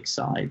prosthetic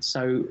side.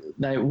 So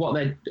what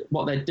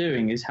they're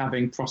doing is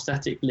having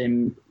prosthetic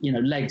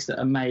legs that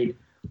are made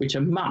which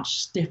are much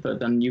stiffer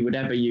than you would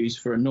ever use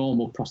for a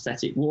normal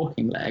prosthetic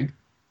walking leg.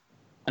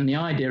 And the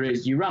idea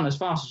is you run as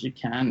fast as you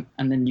can,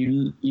 and then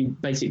you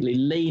basically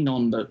lean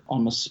on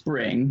the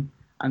spring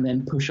and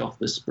then push off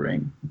the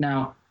spring.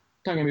 Now,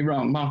 don't get me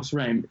wrong, Marcus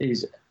Raim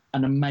is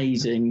an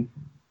amazing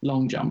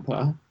long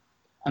jumper,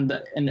 and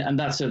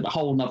that's a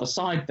whole other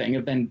side thing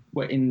of then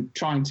in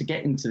trying to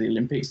get into the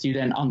Olympics, you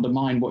then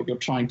undermine what you're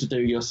trying to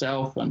do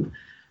yourself and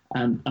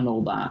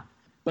all that.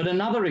 But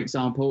another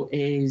example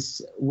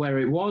is where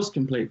it was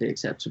completely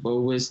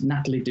acceptable was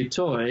Natalie du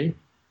Toit,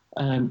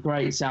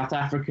 great South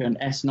African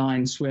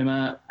S9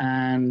 swimmer,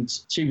 and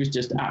she was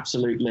just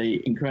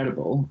absolutely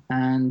incredible.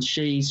 And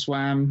she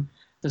swam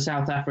for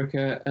South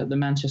Africa at the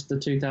Manchester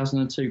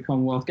 2002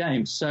 Commonwealth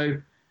Games. So,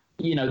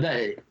 you know,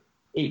 that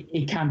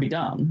it can be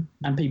done,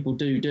 and people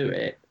do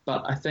it.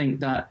 But I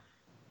think that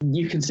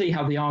you can see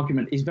how the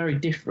argument is very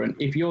different.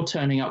 If you're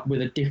turning up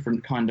with a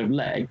different kind of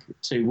leg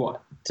to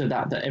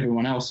that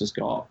everyone else has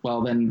got,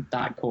 well, then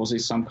that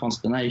causes some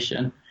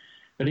consternation.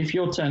 But if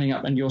you're turning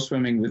up and you're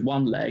swimming with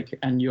one leg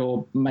and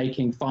you're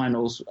making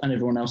finals and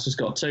everyone else has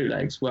got two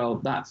legs,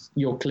 well,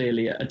 you're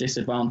clearly at a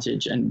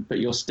disadvantage, but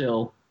you're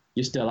still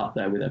up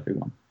there with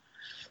everyone.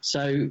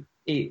 So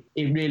it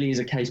really is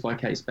a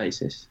case-by-case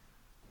basis.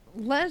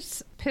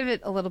 Let's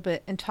pivot a little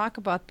bit and talk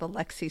about the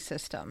Lexi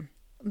system.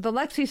 The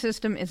Lexi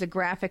system is a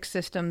graphic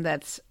system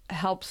that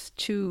helps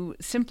to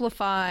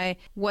simplify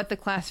what the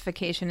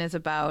classification is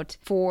about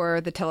for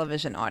the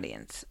television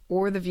audience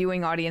or the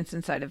viewing audience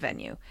inside a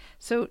venue.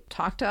 So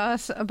talk to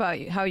us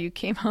about how you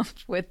came up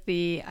with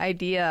the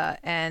idea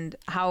and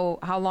how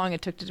long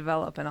it took to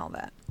develop and all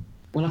that.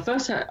 Well,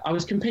 I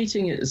was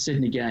competing at the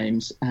Sydney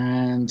Games,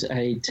 and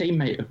a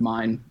teammate of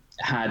mine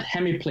had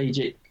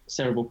hemiplegic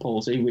cerebral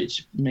palsy,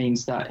 which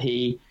means that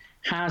he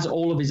has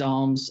all of his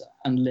arms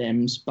and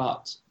limbs,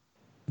 but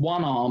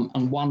one arm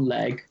and one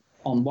leg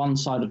on one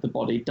side of the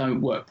body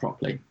don't work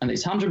properly. And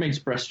it's 100 metres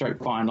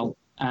breaststroke final.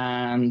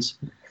 And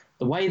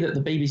the way that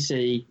the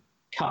BBC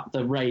cut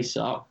the race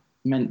up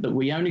meant that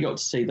we only got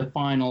to see the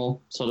final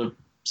sort of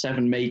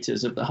 7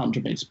 metres of the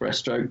 100 metres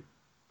breaststroke.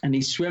 And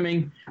he's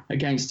swimming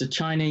against a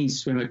Chinese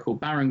swimmer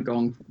called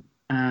Barangong.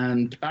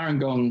 And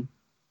Barangong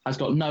has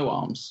got no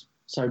arms.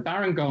 So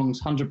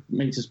Barangong's 100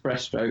 metres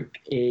breaststroke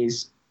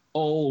is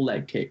all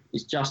leg kick.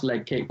 It's just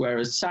leg kick,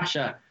 whereas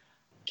Sasha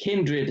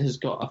Kindred has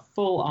got a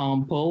full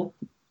arm pull,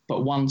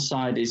 but one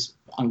side is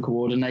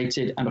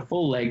uncoordinated, and a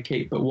full leg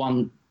kick, but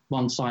one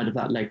side of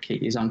that leg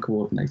kick is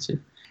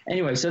uncoordinated.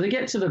 Anyway, so they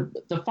get to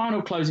the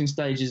final closing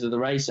stages of the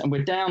race, and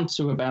we're down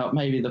to about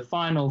maybe the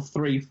final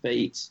 3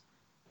 feet,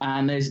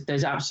 and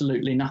there's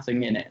absolutely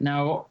nothing in it.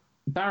 Now,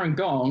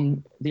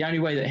 Barangong, the only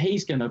way that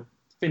he's going to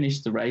finish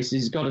the race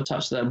is he's got to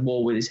touch the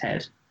wall with his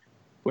head,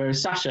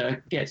 whereas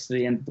Sasha gets to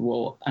the end of the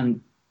wall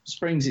and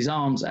springs his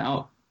arms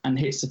out and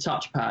hits the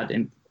touchpad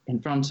in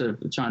front of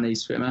the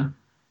Chinese swimmer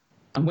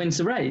and wins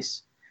the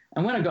race.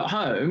 And when I got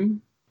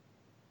home,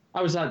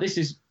 I was like, this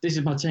is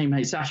my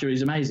teammate Sasha,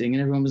 he's amazing.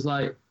 And everyone was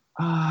like,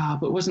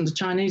 but wasn't the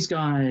Chinese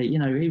guy, you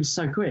know, he was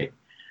so quick.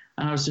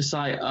 And I was just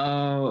like,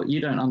 oh, you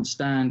don't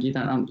understand. You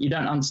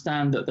don't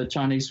understand that the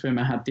Chinese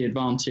swimmer had the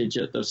advantage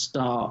at the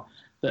start,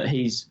 that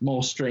he's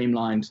more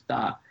streamlined,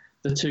 that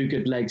the two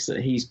good legs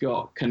that he's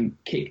got can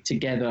kick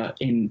together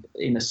in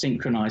a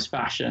synchronized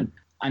fashion.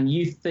 And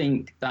you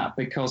think that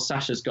because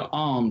Sasha's got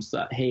arms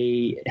that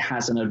he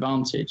has an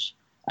advantage,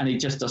 and it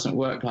just doesn't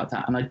work like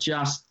that. And I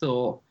just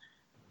thought,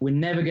 we're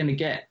never going to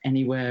get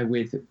anywhere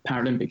with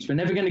Paralympics. We're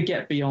never going to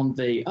get beyond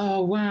the,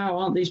 oh, wow,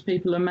 aren't these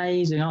people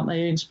amazing? Aren't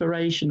they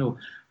inspirational?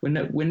 We're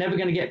never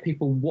going to get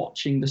people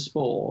watching the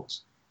sport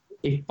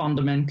if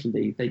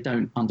fundamentally they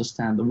don't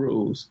understand the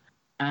rules.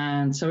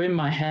 And so in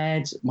my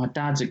head, my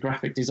dad's a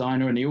graphic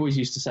designer, and he always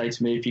used to say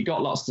to me, if you've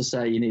got lots to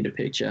say, you need a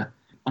picture.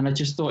 And I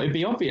just thought it'd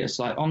be obvious.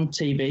 Like on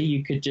TV,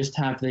 you could just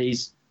have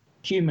these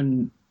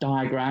human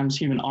diagrams,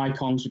 human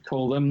icons, we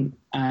call them,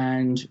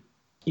 and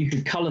you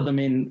could colour them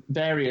in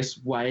various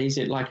ways,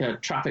 like a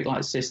traffic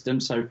light system.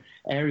 So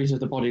areas of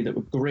the body that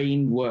were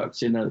green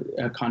worked in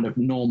a kind of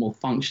normal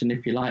function,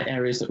 if you like.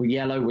 Areas that were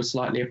yellow were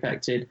slightly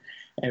affected.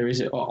 Areas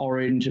that were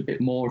orange, a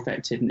bit more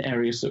affected. And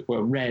areas that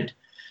were red,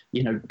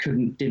 you know,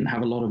 didn't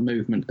have a lot of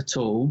movement at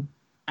all.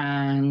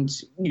 And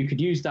you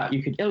could use that,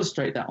 you could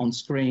illustrate that on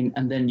screen,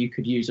 and then you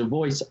could use a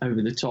voice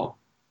over the top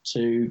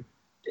to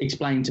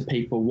explain to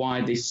people why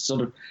this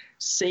sort of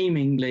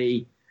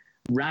seemingly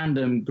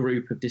random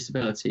group of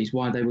disabilities,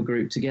 why they were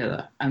grouped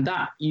together. And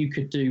that you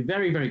could do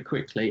very, very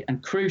quickly.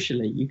 And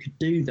crucially, you could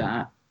do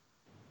that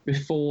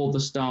before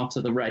the start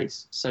of the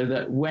race, so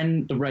that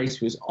when the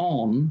race was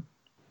on,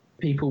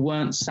 people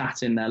weren't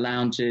sat in their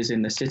lounges,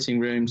 in their sitting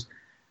rooms,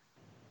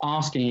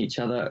 asking each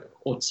other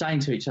or saying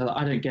to each other,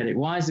 I don't get it.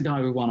 Why is the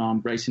guy with one arm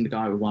racing the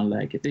guy with one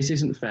leg? This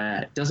isn't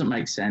fair. It doesn't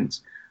make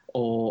sense.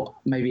 Or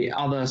maybe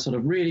other sort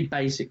of really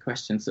basic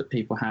questions that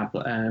people have.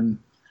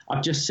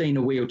 I've just seen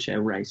a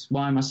wheelchair race.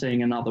 Why am I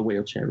seeing another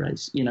wheelchair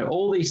race? You know,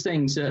 all these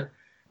things that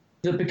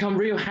become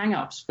real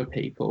hang-ups for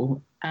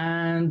people.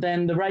 And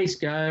then the race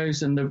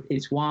goes and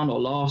it's won or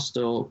lost,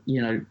 or,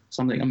 you know,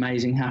 something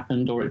amazing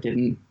happened or it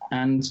didn't.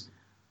 And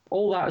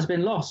all that has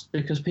been lost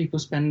because people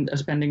are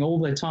spending all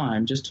their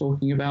time just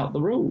talking about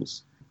the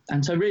rules.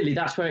 And so really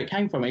that's where it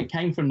came from. It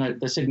came from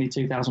the Sydney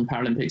 2000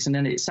 Paralympics, and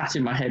then it sat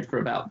in my head for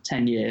about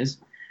 10 years.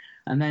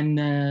 And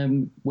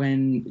then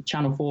when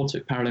Channel 4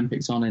 took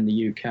Paralympics on in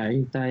the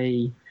UK,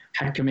 they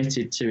had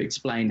committed to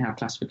explain how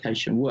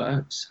classification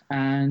works.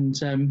 And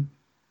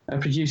a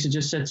producer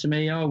just said to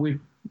me, "Oh, we've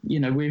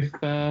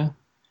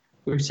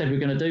said we're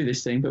going to do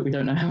this thing, but we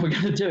don't know how we're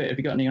going to do it. Have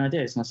you got any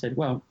ideas?" And I said,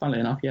 "Well, funnily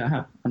enough, yeah, I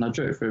have." And I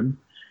drew it for him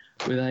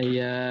with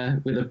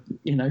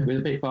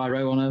a big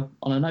biro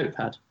on a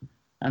notepad,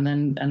 and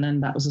then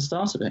that was the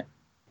start of it.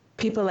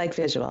 People like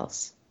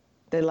visuals.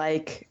 They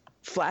like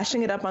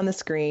flashing it up on the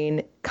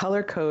screen,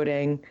 color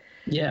coding.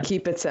 Yeah,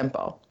 keep it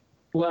simple.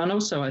 Well, and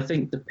also I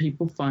think that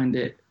people find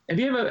it. Have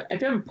you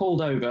ever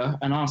pulled over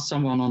and asked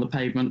someone on the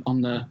pavement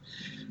on the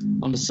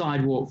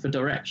sidewalk for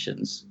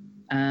directions?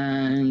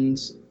 And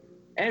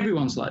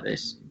everyone's like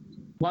this.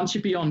 Once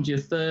you're beyond your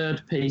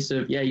third piece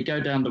of, you go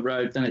down the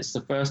road, then it's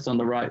the first on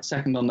the right,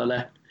 second on the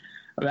left,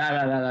 and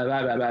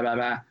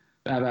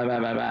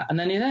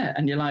then you're there,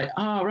 and you're like,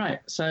 oh, right,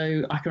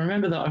 so I can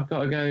remember that I've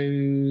got to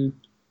go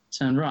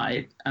turn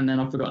right, and then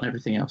I've forgotten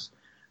everything else.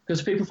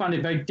 Because people find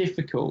it very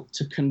difficult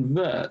to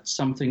convert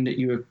something that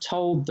you have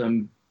told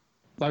them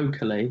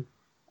vocally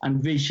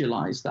and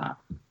visualize that.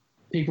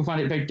 People find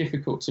it very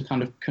difficult to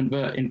kind of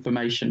convert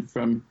information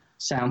from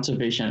sound to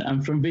vision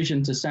and from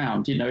vision to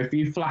sound. You know, if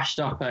you flashed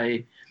up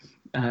a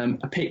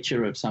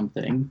picture of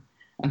something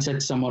and said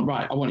to someone,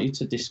 right, I want you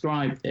to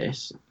describe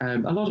this, a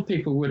lot of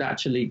people would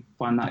actually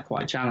find that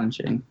quite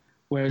challenging.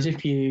 Whereas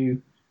if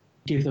you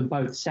give them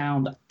both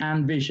sound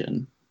and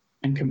vision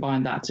and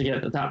combine that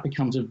together, that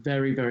becomes a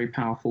very, very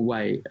powerful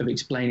way of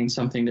explaining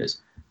something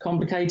that's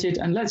complicated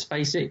and, let's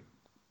face it,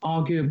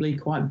 arguably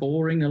quite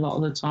boring a lot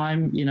of the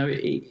time. You know,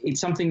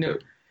 it's something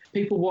that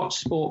people watch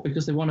sport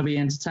because they want to be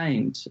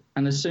entertained.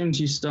 And as soon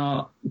as you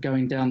start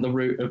going down the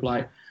route of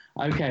like,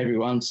 okay,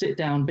 everyone, sit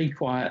down, be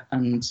quiet,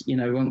 and, you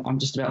know, I'm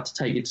just about to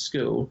take you to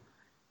school,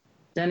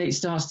 then it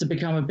starts to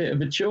become a bit of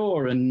a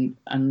chore. And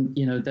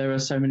you know, there are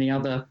so many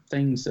other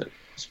things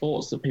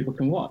sports that people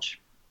can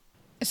watch.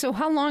 So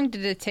how long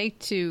did it take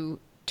to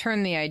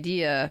turn the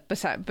idea,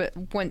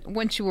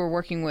 once you were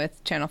working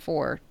with Channel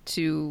 4,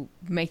 to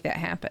make that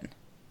happen?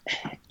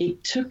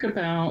 It took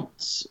I'd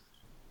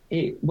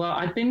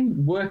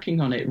been working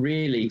on it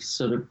really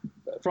sort of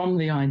from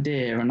the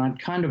idea, and I'd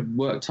kind of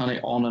worked on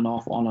it on and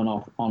off.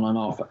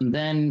 And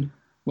then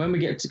when we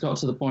got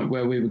to the point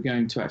where we were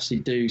going to actually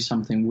do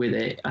something with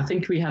it, I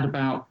think we had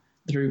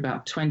through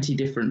about 20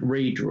 different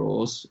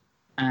redraws,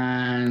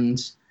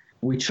 and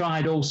we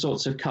tried all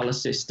sorts of color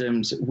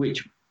systems,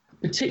 which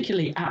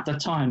particularly at the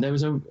time, there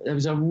was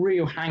a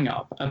real hang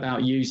up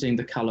about using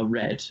the color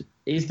red.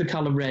 Is the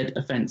color red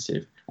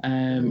offensive?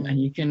 And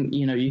you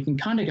can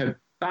kind of go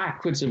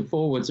backwards and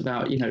forwards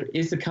about, you know,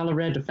 is the color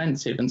red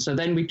offensive? And so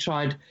then we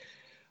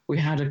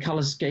had a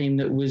color scheme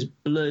that was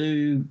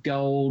blue,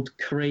 gold,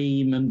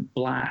 cream, and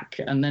black.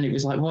 And then it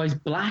was like, well, is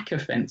black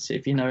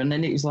offensive? You know, and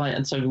then it was like,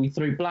 and so we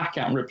threw black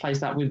out and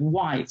replaced that with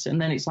white.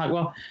 And then it's like,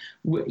 well,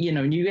 you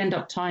know, and you end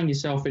up tying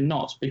yourself in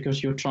knots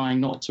because you're trying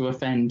not to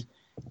offend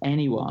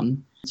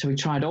anyone. So we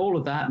tried all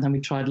of that, and then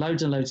we tried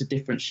loads and loads of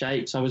different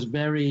shapes. It was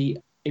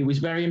very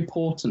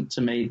important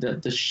to me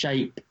that the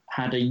shape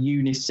had a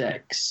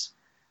unisex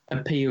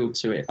appeal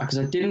to it, because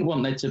I didn't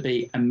want there to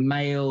be a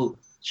male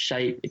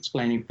shape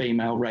explaining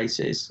female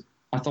races.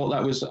 I thought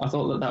that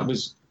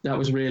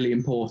was really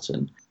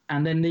important.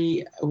 And then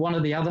one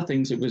of the other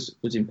things that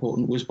was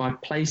important was by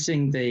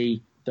placing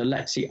the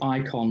Lexi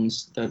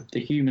icons, the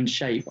human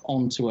shape,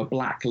 onto a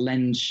black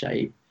lens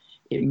shape.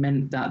 It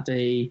meant that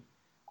the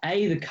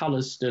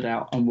colours stood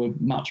out and were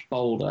much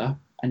bolder,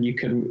 and you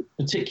could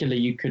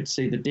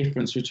see the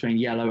difference between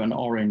yellow and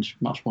orange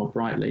much more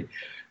brightly.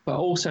 But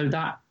also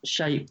that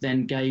shape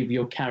then gave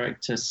your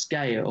character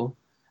scale,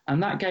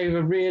 and that gave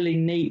a really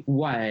neat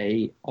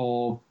way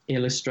of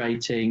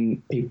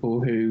illustrating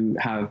people who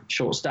have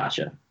short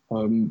stature,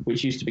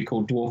 which used to be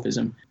called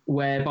dwarfism,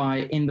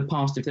 whereby in the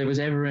past, if there was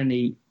ever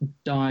any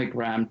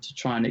diagram to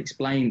try and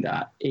explain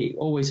that, it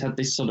always had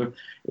this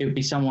it would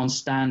be someone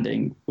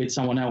standing with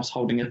someone else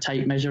holding a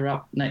tape measure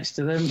up next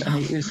to them.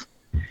 And it was,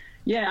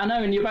 yeah, I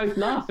know, and you're both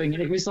laughing,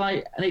 and it was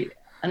like,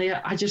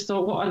 I just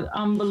thought, what an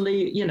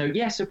unbelievable, you know,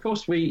 yes, of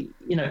course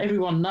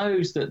everyone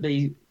knows that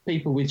the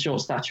people with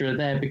short stature are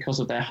there because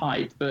of their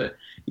height, but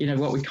you know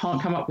what, we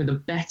can't come up with a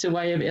better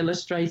way of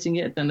illustrating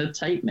it than a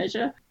tape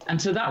measure.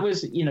 And so that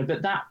was, you know,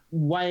 but that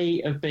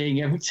way of being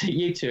able to,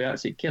 you two are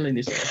actually killing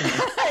this. I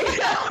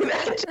know,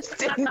 that just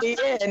did me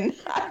in.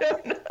 I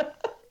don't know.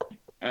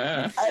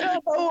 I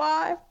don't know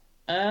why.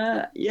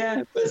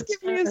 Yeah. Just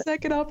give me a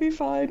second, I'll be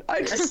fine.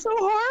 I'm just so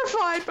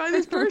horrified by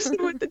this person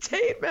with the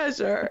tape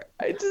measure.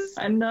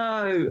 I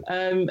know.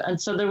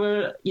 And so there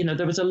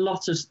was a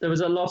lot of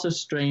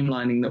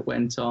streamlining that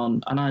went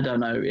on, and I don't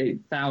know,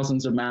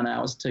 thousands of man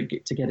hours to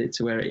get it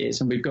to where it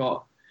is. And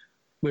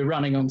we're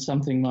running on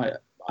something like,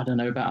 I don't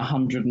know, about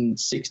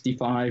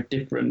 165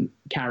 different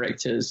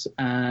characters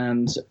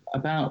and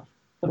about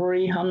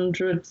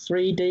 300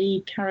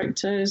 3D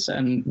characters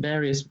and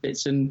various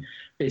bits and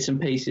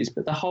pieces.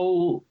 But the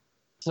whole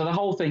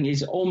thing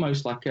is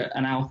almost like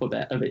an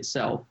alphabet of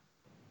itself.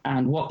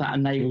 And what that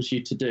enables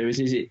you to do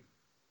is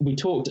we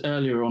talked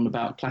earlier on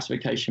about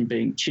classification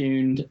being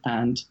tuned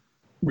and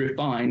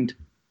refined.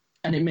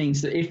 And it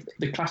means that if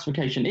the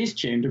classification is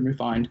tuned and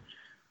refined,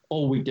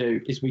 all we do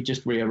is we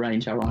just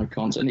rearrange our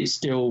icons, and it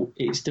still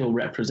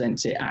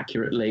represents it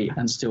accurately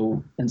and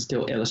still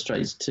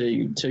illustrates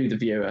to the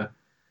viewer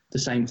the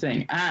same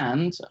thing.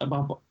 And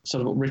above,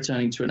 sort of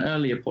returning to an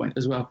earlier point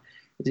as well,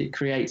 is it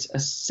creates a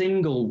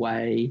single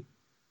way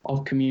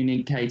of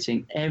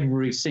communicating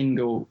every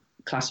single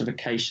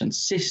classification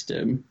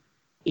system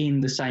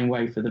in the same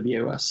way for the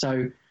viewer.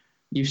 So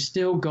you've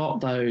still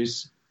got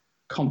those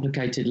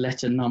complicated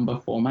letter number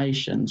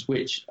formations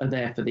which are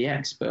there for the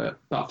expert,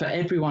 but for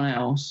everyone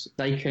else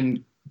they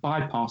can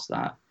bypass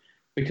that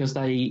because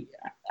they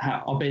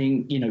are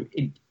being,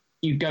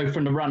 you go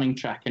from the running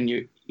track and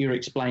you're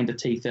explained a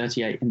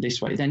T38 in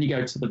this way, then you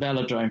go to the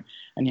velodrome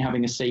and you're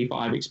having a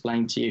C5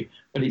 explained to you,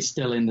 but it's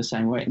still in the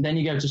same way, and then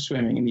you go to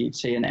swimming and you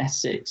see an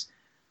S6,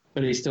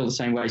 but it's still the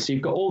same way. So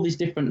you've got all these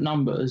different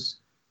numbers,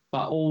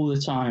 but all the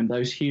time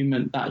that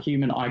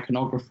human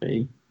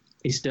iconography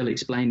is still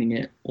explaining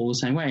it all the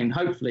same way, and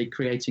hopefully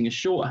creating a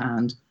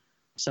shorthand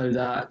so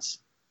that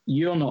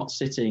you're not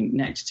sitting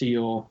next to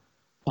your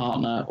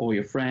partner or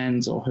your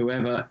friends or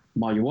whoever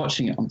while you're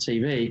watching it on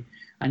TV,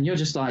 and you're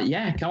just like,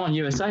 yeah, come on,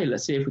 USA,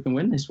 let's see if we can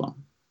win this one.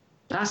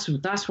 That's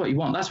what you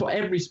want. That's what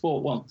every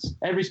sport wants.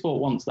 Every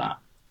sport wants that,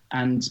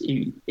 and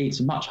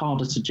it's much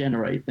harder to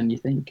generate than you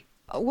think.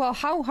 Well,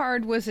 how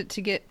hard was it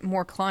to get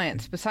more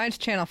clients besides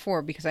Channel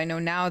 4? Because I know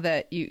now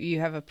that you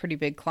have a pretty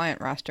big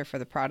client roster for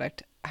the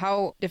product.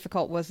 How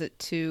difficult was it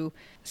to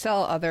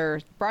sell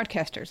other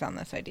broadcasters on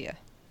this idea?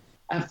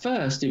 At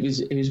first, it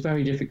was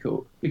very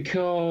difficult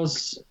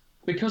because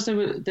there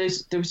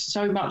was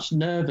so much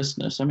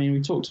nervousness. I mean,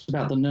 we talked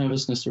about the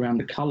nervousness around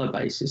the color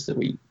basis that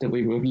we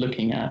were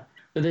looking at,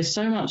 but there's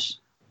so much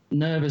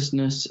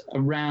nervousness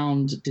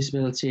around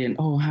disability and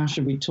how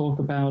should we talk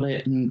about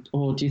it, and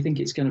do you think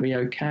it's going to be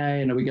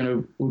okay, and we're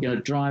going to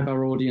drive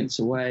our audience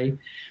away.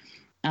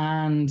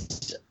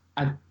 And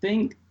I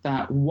think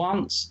that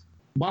once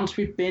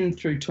we've been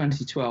through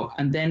 2012,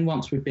 and then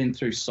once we've been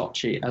through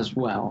Sochi as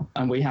well,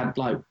 and we had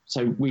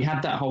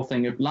that whole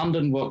thing of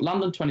London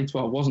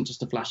 2012 wasn't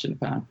just a flash in the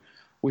pan.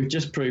 We've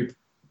just proved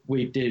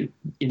we've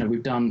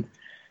done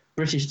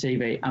British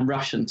TV and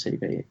Russian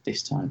TV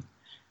this time.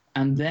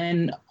 And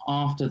then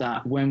after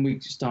that, when we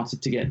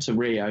started to get to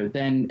Rio,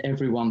 then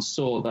everyone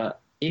saw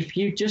that if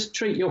you just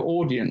treat your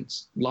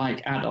audience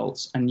like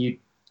adults and you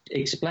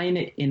explain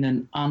it in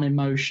an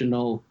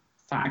unemotional,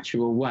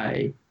 factual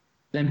way,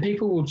 then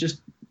people will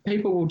just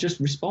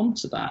respond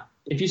to that.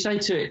 If you say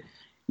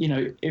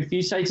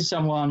to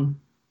someone,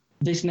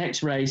 this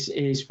next race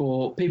is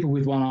for people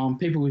with one arm,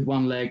 people with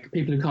one leg,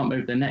 people who can't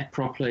move their neck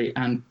properly,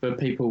 and for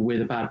people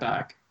with a bad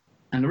back.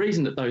 And the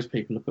reason that those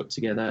people are put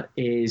together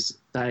is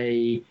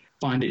they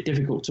find it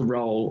difficult to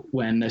roll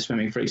when they're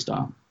swimming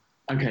freestyle.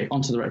 Okay,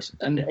 onto the race.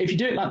 And if you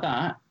do it like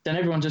that, then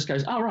everyone just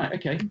goes, oh, right,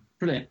 okay,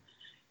 brilliant.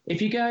 If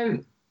you go,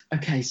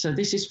 okay, so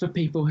this is for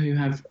people who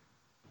have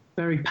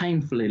very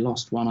painfully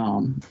lost one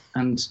arm,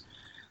 and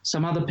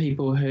some other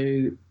people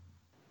who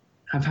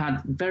have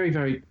had very,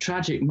 very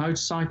tragic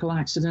motorcycle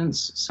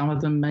accidents. Some of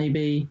them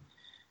maybe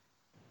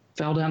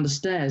fell down the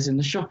stairs in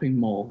the shopping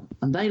mall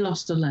and they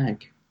lost a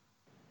leg.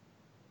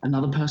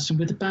 Another person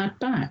with a bad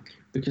back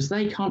because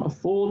they can't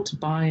afford to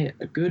buy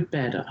a good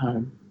bed at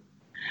home.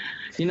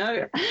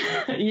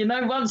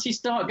 Once you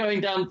start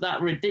going down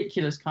that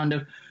ridiculous kind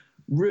of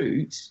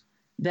route,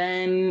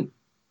 then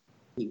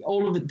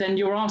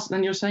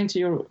you're saying to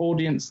your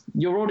audience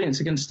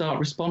are going to start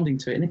responding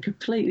to it in a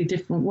completely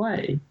different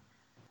way.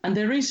 And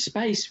there is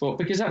space for it,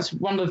 because that's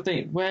one of the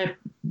things where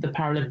the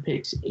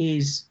Paralympics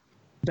is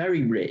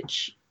very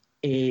rich,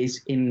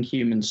 is in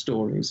human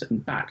stories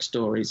and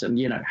backstories, and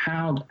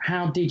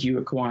how did you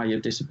acquire your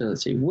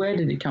disability? Where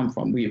did it come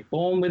from? Were you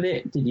born with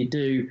it? Did you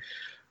do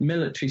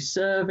military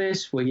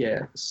service? Were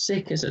you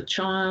sick as a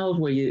child?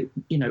 Were you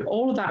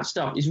all of that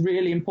stuff is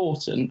really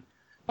important,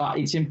 but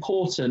it's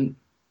important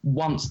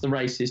once the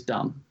race is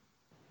done.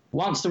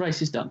 Once the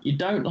race is done,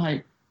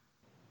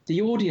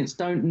 the audience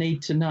don't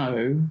need to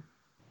know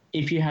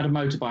if you had a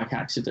motorbike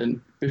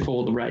accident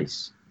before the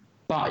race.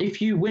 But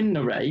if you win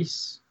the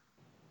race,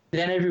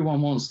 then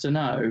everyone wants to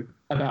know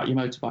about your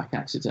motorbike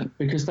accident,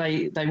 because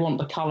they want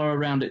the colour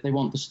around it, they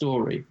want the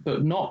story,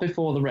 but not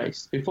before the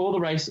race. Before the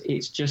race,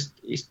 it's just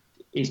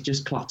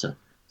clutter.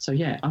 So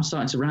yeah, I'm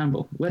starting to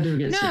ramble. Where do we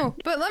get to? No,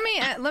 but let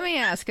me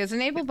ask, as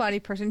an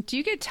able-bodied person, do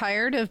you get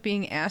tired of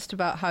being asked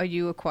about how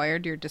you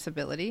acquired your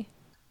disability?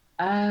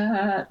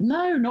 No,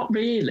 not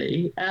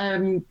really.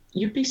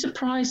 You'd be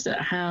surprised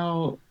at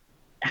how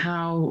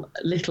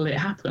little it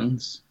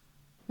happens.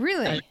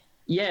 Really?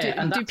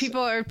 Yeah.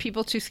 Are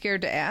people too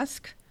scared to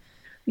ask?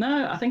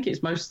 No, I think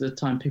it's most of the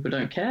time people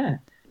don't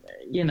care.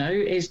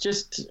 It's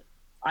just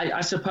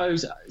I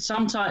suppose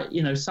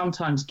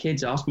sometimes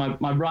kids ask.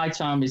 My right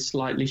arm is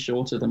slightly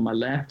shorter than my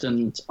left,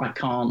 and I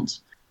can't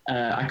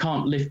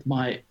lift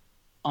my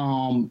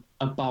arm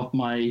above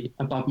my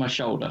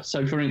shoulder.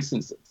 So, for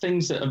instance,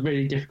 things that are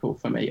really difficult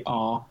for me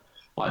are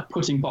like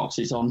putting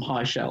boxes on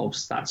high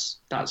shelves. That's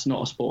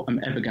not a sport I'm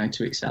ever going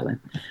to excel in.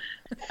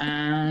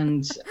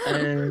 And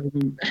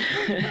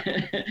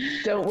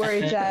don't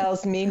worry,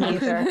 Giles, me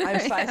neither. I'm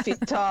 5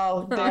 feet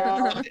tall. Get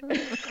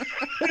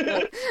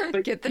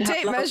the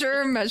tape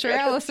measure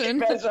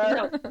Allison.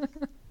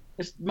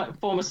 Just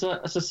form a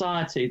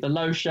society, the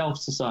low shelf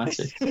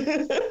society.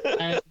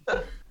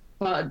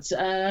 But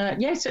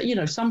yes,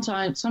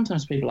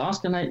 sometimes people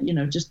ask, and I,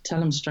 just tell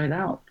them straight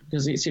out,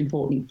 because it's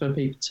important for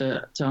people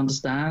to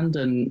understand.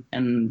 And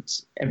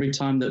every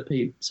time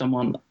that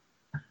someone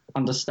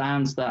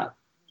understands that,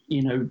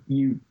 you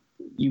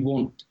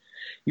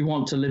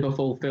want to live a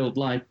fulfilled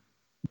life,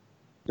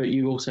 but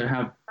you also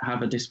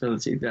have a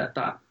disability,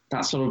 that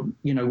sort of,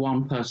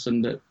 one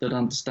person that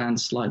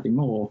understands slightly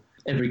more.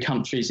 Every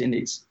country's in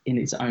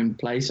its own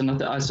place,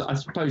 and I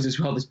suppose as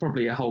well, there's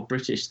probably a whole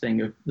British thing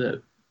of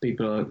that.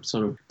 People are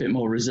sort of a bit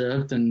more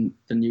reserved than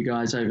you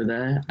guys over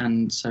there,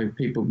 and so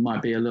people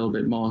might be a little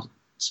bit more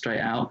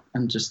straight out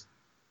and just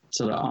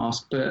sort of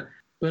ask. But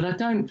I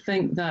don't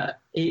think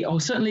that,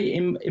 or certainly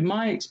in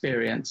my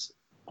experience,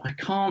 I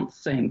can't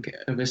think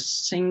of a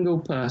single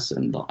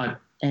person that I've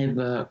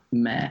ever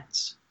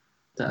met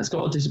that has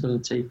got a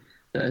disability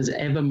that has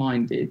ever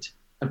minded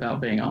about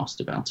being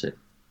asked about it.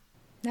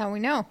 Now we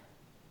know.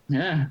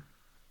 Yeah.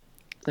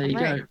 There you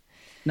go.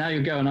 Now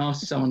you go and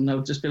ask someone,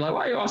 they'll just be like,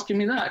 why are you asking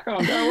me that? Go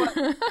on, go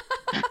away.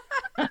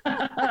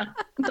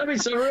 Don't be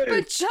so rude.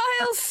 But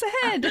Giles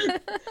said.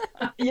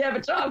 Yeah,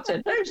 but Giles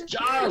said. Who's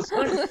Giles?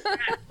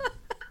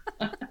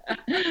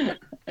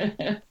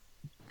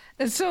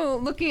 So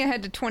looking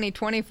ahead to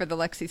 2020 for the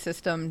Lexi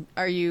system,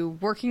 are you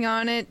working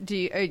on it?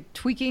 Are you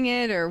tweaking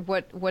it, or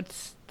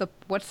what's the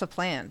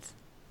plans?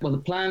 Well, the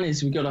plan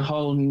is we've got a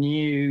whole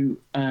new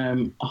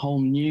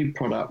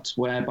product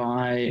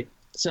whereby,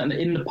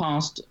 certainly in the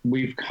past,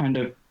 we've kind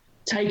of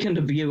taken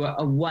the viewer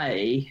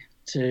away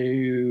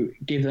to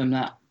give them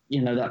that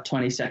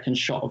 20-second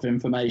shot of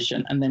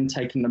information, and then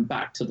taking them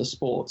back to the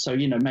sport. So,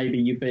 maybe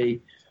you'd be,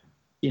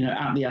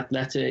 at the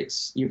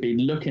athletics, you'd be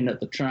looking at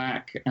the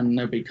track, and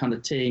they'll be kind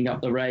of teeing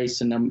up the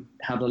race and then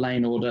have the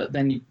lane order.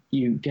 Then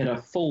you get a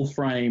full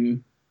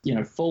frame,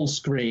 full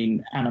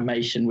screen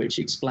animation, which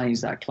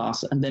explains that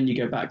class, and then you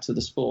go back to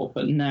the sport.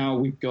 But now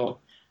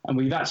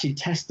we've actually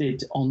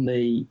tested on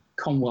the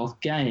Commonwealth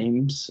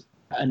Games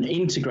an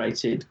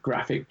integrated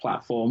graphic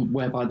platform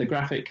whereby the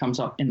graphic comes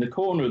up in the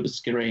corner of the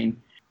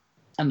screen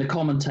and the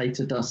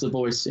commentator does the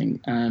voicing.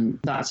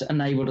 That's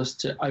enabled us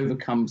to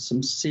overcome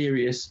some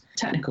serious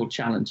technical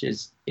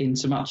challenges, in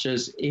so much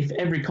as if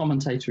every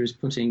commentator is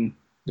putting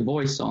the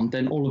voice on,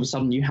 then all of a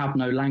sudden you have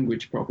no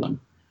language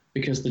problem,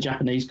 because the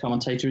Japanese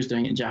commentator is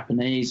doing it in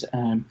Japanese.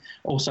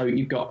 Also,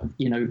 you've got,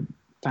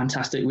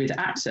 fantastic with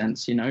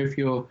accents. If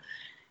you're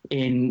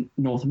in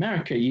North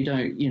America,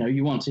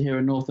 you want to hear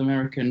a North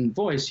American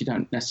voice. You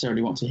don't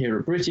necessarily want to hear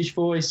a British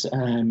voice.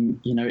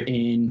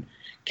 In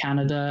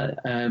Canada,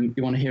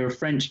 you want to hear a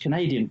French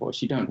Canadian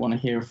voice. You don't want to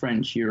hear a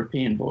French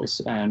European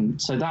voice.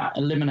 So that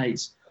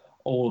eliminates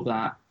all of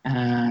that.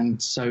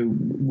 And so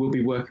we'll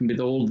be working with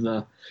all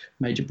the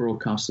major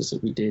broadcasters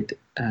that we did.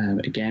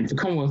 Again, for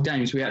Commonwealth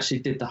Games, we actually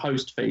did the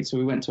host feed. So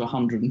we went to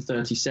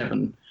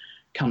 137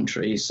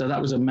 countries. So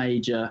that was a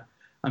major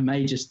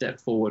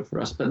step forward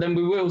for us. But then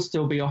we will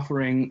still be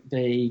offering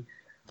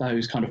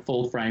those kind of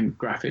full frame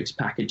graphics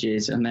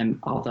packages, and then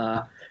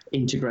other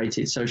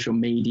integrated social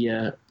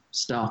media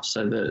stuff,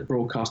 so that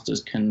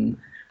broadcasters can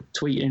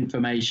tweet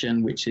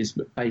information which is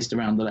based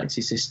around the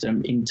Lexi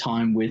system in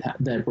time with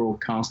their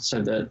broadcast,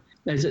 so that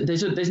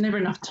there's never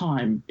enough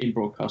time in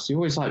broadcast. You're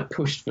always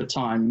pushed for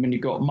time when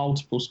you've got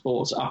multiple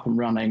sports up and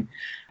running,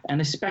 and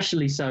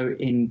especially so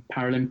in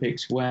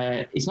Paralympics,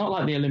 where it's not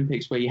like the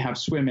Olympics where you have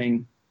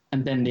swimming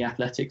and then the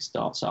athletics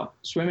starts up.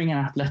 Swimming and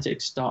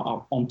athletics start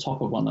up on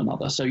top of one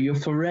another. So you're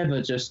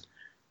forever just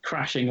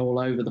crashing all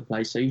over the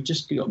place. So you've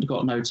just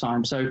got no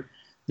time. So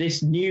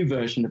this new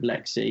version of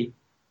Lexi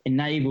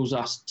enables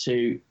us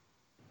to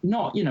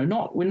we're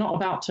not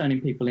about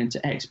turning people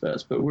into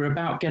experts, but we're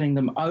about getting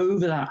them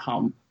over that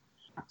hump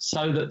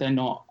so that they're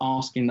not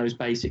asking those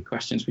basic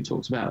questions we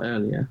talked about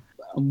earlier.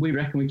 And we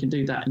reckon we can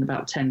do that in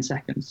about 10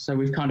 seconds. So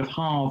we've kind of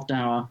halved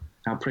our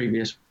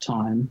previous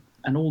time.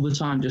 And all the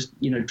time, just,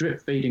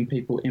 drip feeding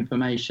people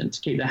information to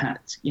keep their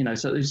hats,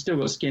 so they've still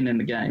got skin in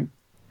the game.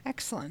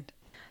 Excellent.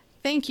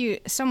 Thank you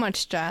so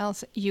much,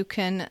 Giles. You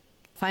can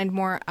find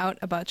more out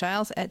about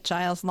Giles at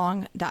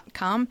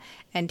gileslong.com,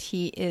 and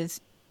he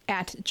is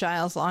at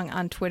Giles Long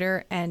on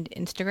Twitter and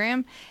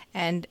Instagram.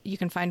 And you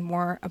can find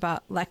more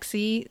about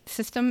Lexi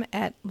system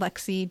at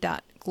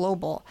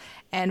lexi.global.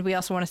 And we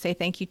also want to say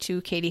thank you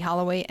to Katie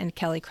Holloway and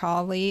Kelly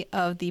Crawley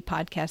of the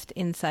podcast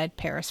Inside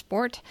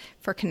Parasport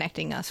for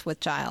connecting us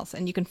with Giles.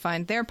 And you can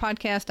find their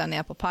podcast on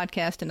Apple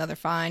Podcast and other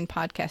fine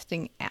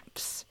podcasting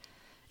apps.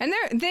 And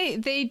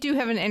they do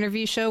have an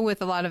interview show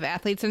with a lot of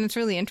athletes, and it's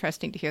really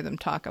interesting to hear them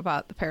talk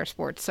about the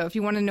parasports. So if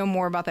you want to know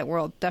more about that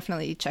world,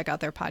 definitely check out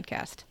their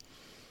podcast.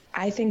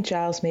 I think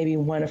Giles may be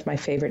one of my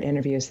favorite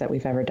interviews that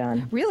we've ever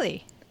done.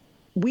 Really?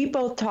 We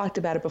both talked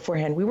about it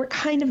beforehand. We were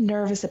kind of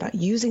nervous about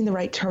using the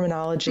right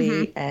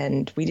terminology,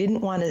 and we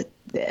didn't want to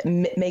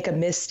make a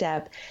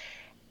misstep.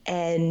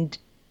 And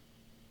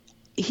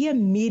he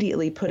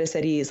immediately put us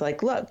at ease.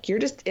 Like, look, you're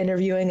just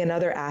interviewing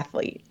another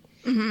athlete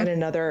and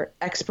another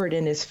expert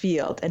in his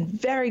field. And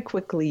very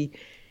quickly,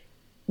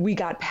 we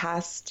got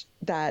past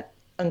that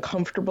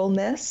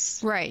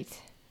uncomfortableness. Right.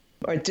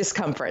 Or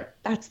discomfort.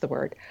 That's the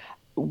word.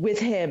 With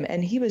him.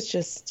 And he was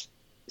just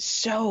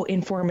so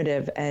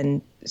informative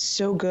and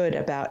so good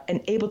about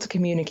and able to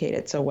communicate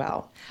it so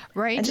well.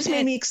 Right. And just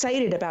made me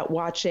excited about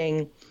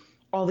watching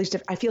all these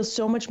different. I feel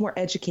so much more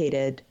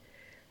educated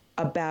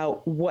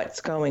about what's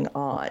going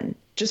on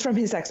just from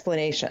his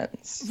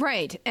explanations.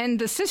 Right. And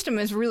the system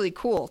is really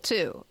cool,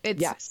 too.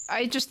 Yes.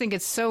 I just think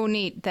it's so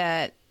neat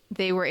that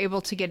they were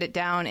able to get it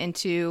down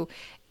into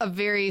a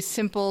very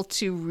simple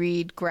to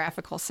read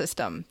graphical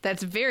system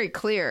that's very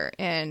clear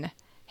in,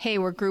 hey,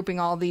 we're grouping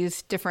all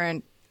these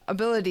different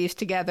abilities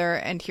together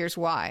and here's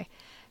why.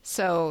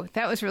 So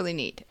that was really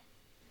neat.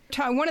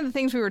 One of the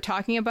things we were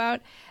talking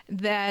about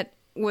that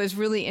was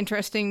really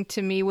interesting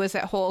to me was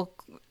that whole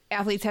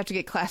athletes have to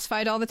get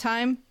classified all the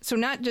time. So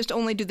not just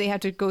only do they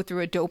have to go through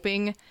a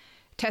doping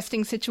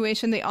testing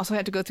situation, they also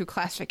have to go through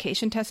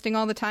classification testing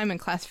all the time, and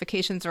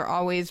classifications are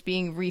always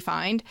being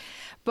refined.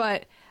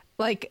 But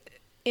like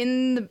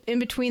in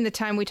between the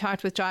time we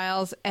talked with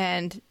Giles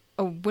and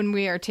when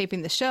we are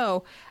taping the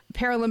show,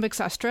 Paralympics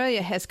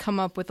Australia has come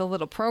up with a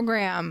little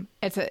program.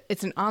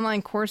 It's an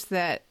online course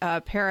that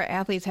para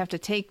athletes have to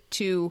take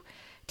to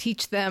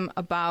teach them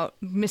about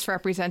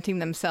misrepresenting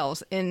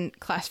themselves in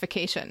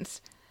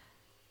classifications.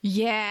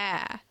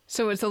 Yeah.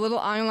 So it's a little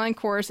online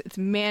course. It's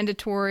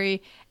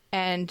mandatory.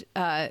 And,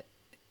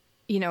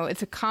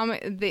 it's a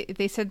common,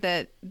 they said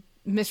that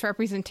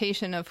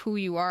misrepresentation of who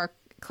you are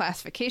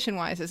classification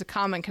wise is a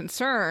common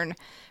concern,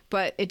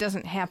 but it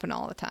doesn't happen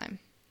all the time.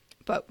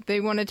 But they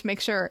wanted to make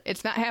sure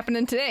it's not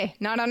happening today,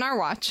 not on our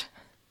watch.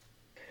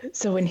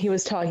 So when he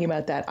was talking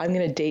about that, I'm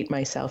going to date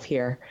myself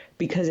here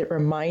because it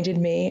reminded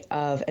me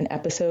of an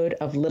episode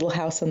of Little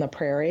House on the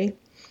Prairie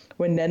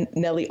when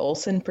Nellie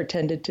Olson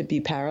pretended to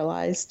be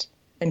paralyzed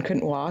and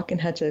couldn't walk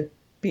and had to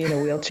be in a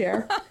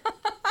wheelchair.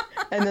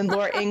 And then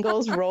Laura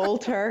Ingalls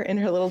rolled her in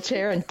her little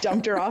chair and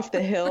dumped her off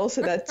the hill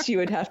so that she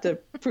would have to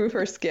prove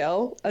her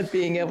skill of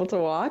being able to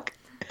walk.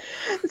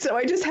 So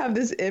I just have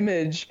this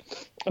image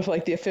of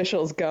like the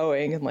officials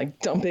going and like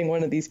dumping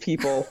one of these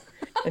people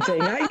and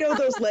saying, I know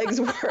those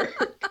legs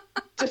work.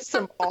 Just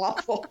some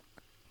awful.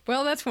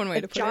 Well, that's one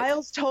way to put it.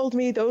 Giles told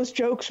me those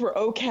jokes were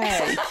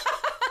okay.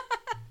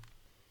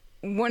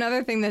 One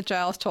other thing that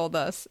Giles told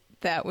us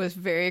that was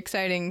very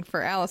exciting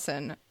for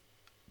Allison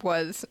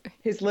was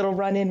his little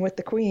run-in with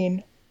the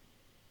Queen.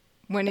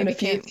 When he and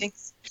became... a few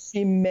things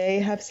she may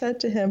have said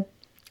to him.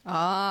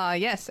 Ah,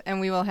 yes. And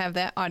we will have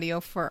that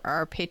audio for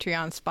our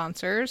Patreon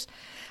sponsors.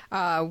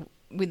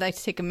 We'd like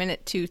to take a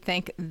minute to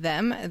thank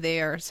them.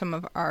 They are some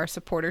of our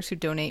supporters who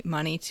donate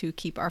money to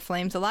keep our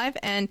flames alive.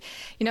 And,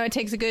 it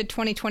takes a good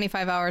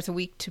 25 hours a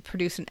week to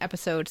produce an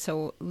episode.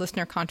 So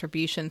listener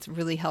contributions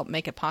really help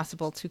make it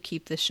possible to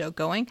keep this show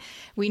going.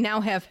 We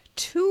now have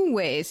 2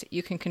 ways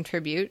you can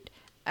contribute.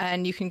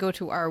 And you can go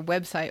to our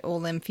website,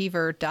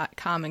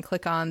 olimfever.com, and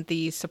click on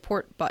the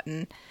support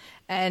button.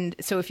 And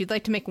so if you'd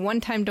like to make a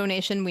one-time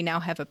donation, we now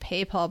have a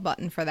PayPal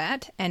button for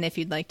that. And if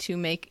you'd like to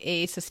make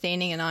a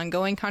sustaining and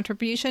ongoing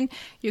contribution,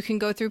 you can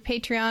go through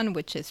Patreon,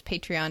 which is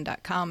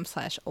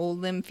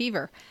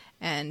patreon.com/olimfever.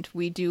 And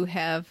we do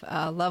have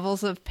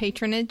levels of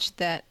patronage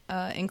that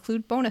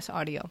include bonus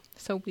audio.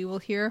 So we will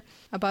hear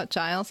about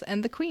Giles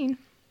and the Queen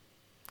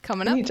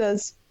coming up. He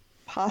does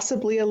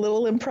possibly a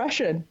little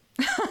impression.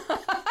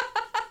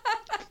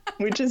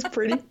 Which is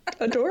pretty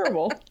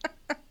adorable.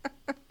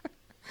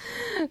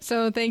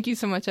 So thank you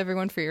so much,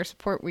 everyone, for your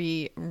support.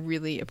 We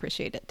really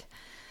appreciate it.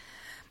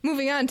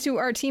 Moving on to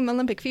our Team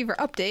Olympic Fever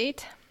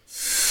update.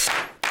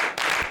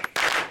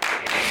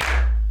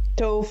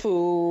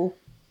 Tofu.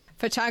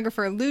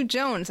 Photographer Lou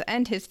Jones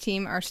and his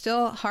team are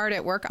still hard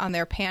at work on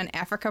their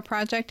Pan-Africa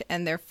project,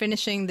 and they're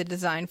finishing the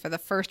design for the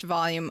first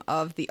volume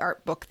of the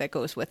art book that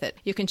goes with it.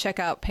 You can check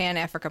out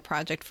Pan-Africa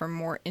Project for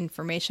more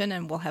information,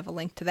 and we'll have a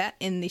link to that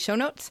in the show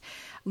notes.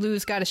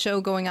 Lou's got a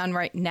show going on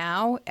right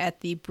now at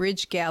the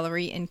Bridge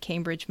Gallery in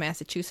Cambridge,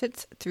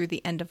 Massachusetts through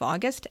the end of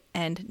August,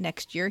 and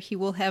next year he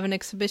will have an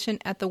exhibition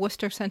at the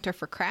Worcester Center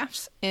for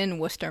Crafts in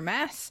Worcester,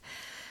 Mass.,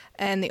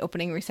 and the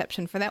opening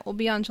reception for that will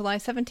be on July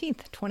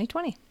 17th,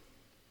 2020.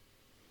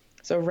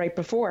 So right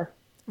before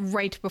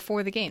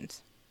the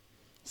games.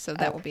 So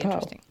that will be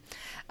interesting.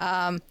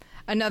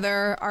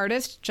 Another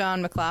artist,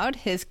 John McLeod,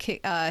 his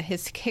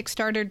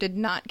Kickstarter did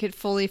not get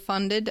fully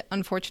funded,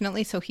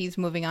 unfortunately, so he's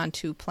moving on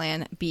to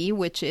Plan B,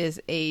 which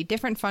is a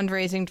different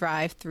fundraising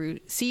drive through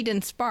Seed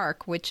and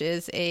Spark, which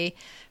is a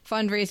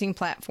fundraising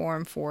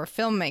platform for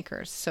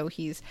filmmakers. So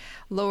he's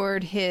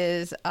lowered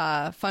his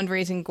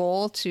fundraising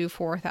goal to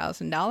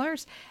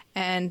 $4,000,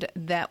 and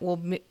that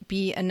will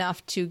be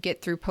enough to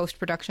get through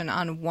post-production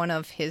on one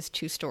of his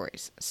 2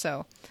 stories.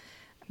 So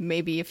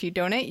maybe if you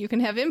donate, you can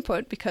have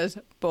input, because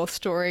both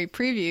story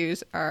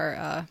previews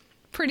are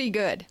pretty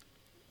good.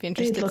 Be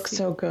interested. They look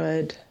so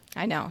good.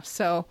 I know.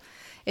 So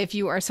if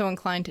you are so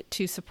inclined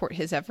to support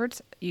his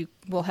efforts, you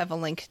will have a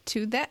link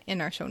to that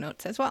in our show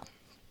notes as well.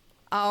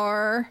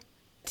 Our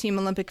Team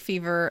Olympic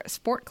Fever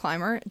sport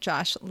climber,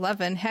 Josh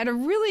Levin, had a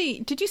really...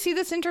 Did you see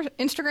this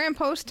Instagram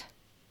post?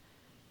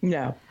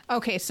 No.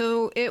 Okay,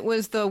 so it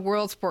was the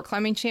World Sport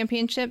Climbing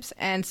Championships,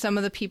 and some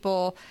of the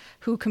people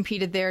who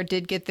competed there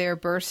did get their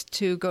berths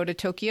to go to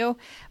Tokyo,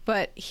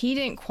 but he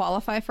didn't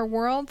qualify for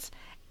Worlds,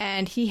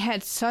 and he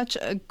had such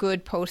a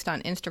good post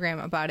on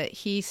Instagram about it.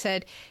 He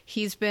said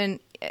he's been,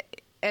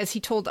 as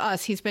he told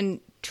us, he's been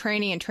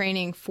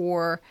training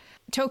for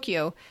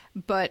Tokyo,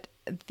 but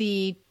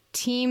the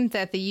team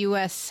that the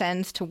U.S.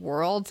 sends to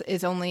Worlds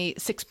is only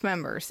 6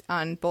 members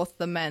on both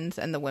the men's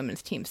and the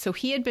women's teams. So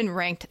he had been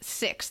ranked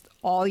 6th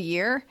all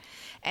year,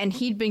 and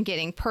he'd been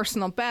getting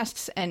personal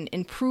bests and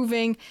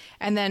improving,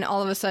 and then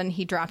all of a sudden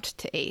he dropped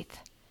to 8th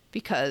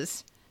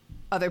because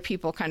other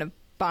people kind of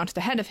bounced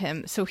ahead of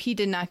him. So he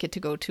did not get to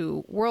go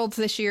to Worlds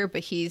this year,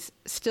 but he's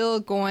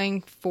still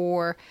going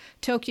for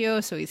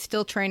Tokyo, so he's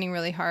still training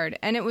really hard.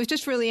 And it was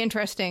just really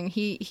interesting.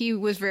 He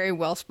was very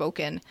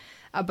well-spoken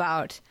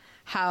about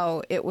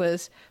how it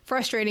was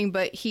frustrating,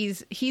 but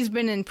he's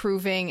been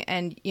improving,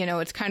 and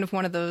it's kind of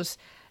one of those,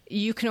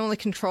 you can only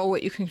control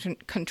what you can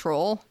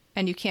control,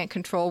 and you can't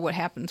control what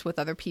happens with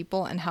other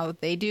people and how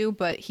they do,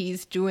 but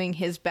he's doing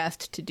his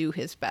best to do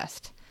his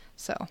best.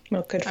 So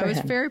well, good for him. I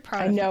was very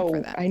proud of him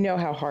for that. I know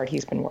how hard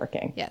he's been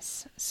working.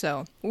 Yes.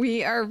 So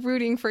we are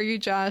rooting for you,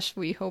 Josh.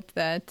 We hope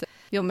that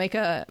you'll make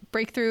a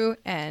breakthrough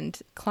and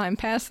climb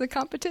past the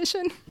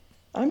competition.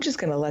 I'm just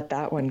going to let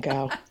that one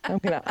go. I'm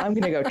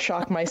going to go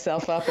chalk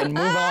myself up and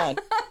move on.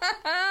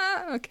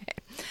 Okay.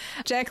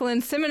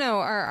 Jacqueline Simoneau,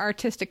 our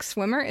artistic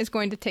swimmer, is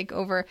going to take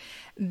over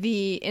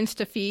the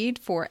Insta feed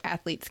for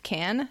Athletes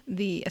Can,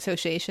 the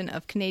Association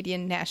of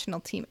Canadian National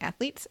Team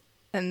Athletes.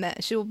 And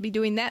that she'll be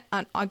doing that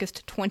on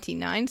August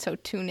 29, so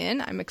tune in.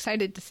 I'm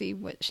excited to see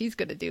what she's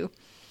going to do.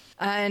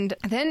 And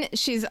then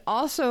she's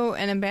also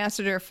an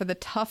ambassador for the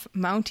Tough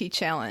Mountie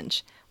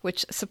Challenge,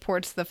 which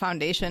supports the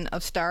Foundation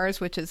of Stars,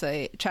 which is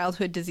a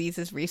childhood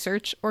diseases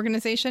research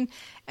organization.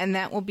 And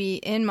that will be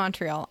in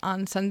Montreal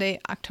on Sunday,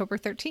 October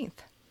 13th.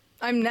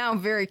 I'm now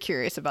very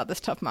curious about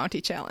this Tough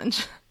Mountie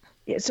Challenge.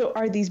 Yeah, so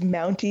are these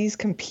Mounties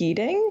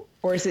competing?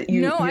 Or is it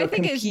No, I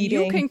think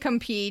you can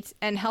compete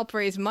and help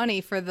raise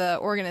money for the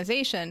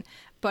organization,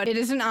 but it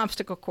is an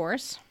obstacle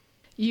course.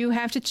 You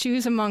have to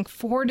choose among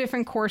 4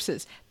 different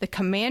courses: the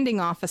commanding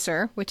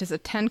officer, which is a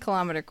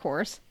 10-kilometer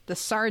course, the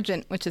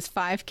sergeant, which is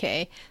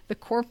 5K, the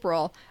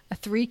corporal, a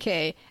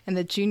 3K, and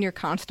the junior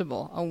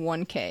constable, a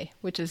 1K,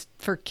 which is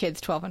for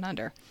kids 12 and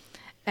under.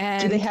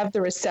 And do they have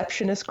the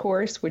receptionist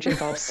course, which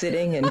involves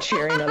sitting and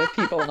cheering other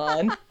people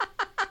on?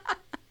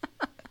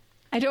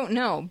 I don't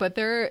know, but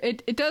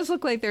it does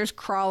look like there's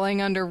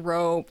crawling under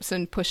ropes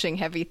and pushing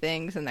heavy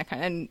things and that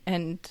kind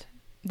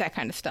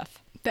of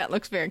stuff. That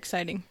looks very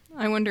exciting.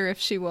 I wonder if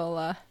she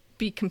will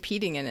be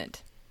competing in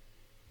it.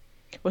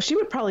 Well, she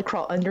would probably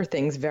crawl under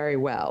things very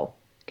well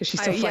because she's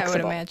so flexible.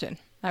 Yeah,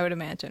 I would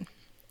imagine.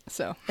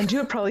 So. And do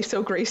it probably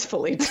so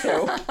gracefully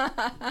too.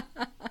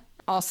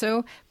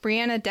 Also,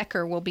 Brianna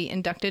Decker will be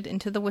inducted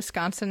into the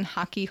Wisconsin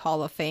Hockey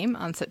Hall of Fame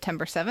on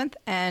September 7th.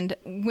 And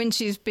when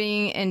she's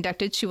being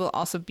inducted, she will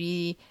also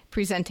be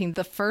presenting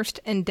the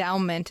first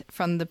endowment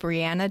from the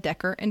Brianna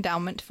Decker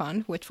Endowment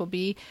Fund, which will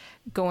be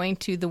going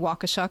to the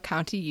Waukesha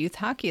County Youth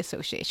Hockey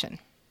Association.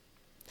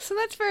 So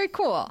that's very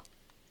cool.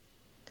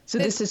 So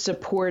this is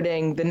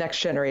supporting the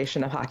next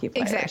generation of hockey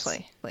players.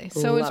 Exactly.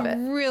 So it's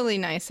really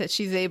nice that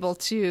she's able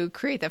to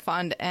create the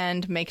fund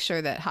and make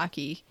sure that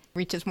hockey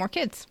reaches more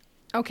kids.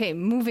 Okay,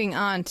 moving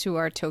on to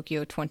our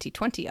Tokyo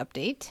 2020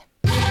 update.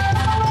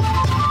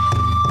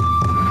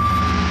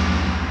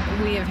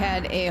 We have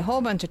had a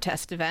whole bunch of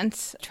test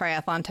events.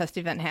 Triathlon test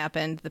event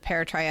happened. The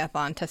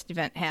para-triathlon test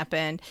event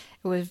happened.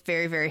 It was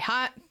very, very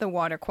hot. The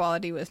water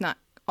quality was not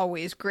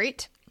always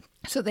great.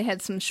 So they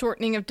had some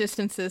shortening of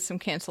distances, some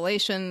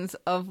cancellations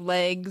of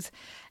legs.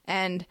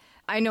 And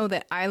I know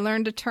that I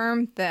learned a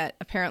term that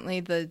apparently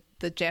the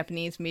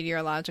Japanese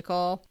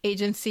Meteorological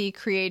Agency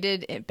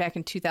created it back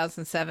in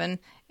 2007.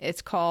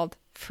 It's called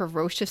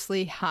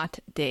ferociously hot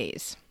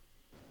days.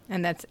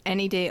 And that's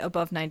any day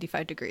above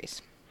 95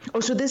 degrees.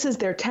 Oh, so this is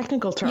their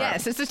technical term?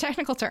 Yes, it's a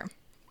technical term.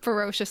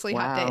 Ferociously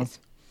hot days.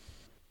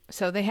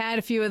 So they had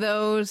a few of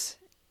those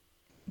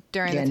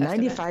during the test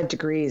 95 event.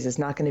 degrees is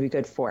not going to be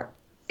good for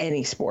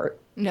any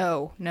sport.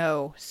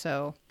 No.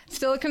 So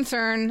still a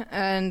concern,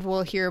 and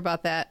we'll hear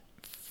about that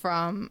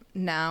from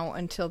now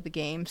until the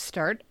games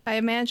start, I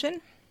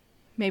imagine.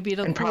 Maybe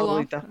it'll cool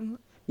off.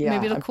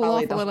 Maybe it'll cool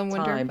off a little in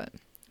winter.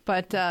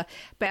 But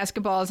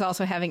basketball is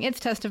also having its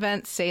test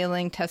events.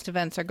 Sailing test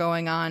events are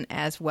going on,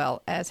 as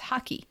well as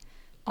hockey.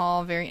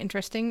 All very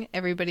interesting.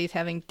 Everybody's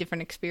having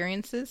different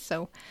experiences.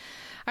 So,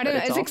 I don't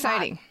know. It's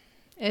exciting.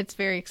 It's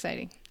very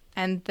exciting.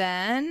 And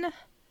then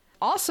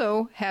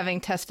also having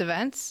test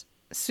events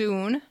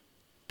soon,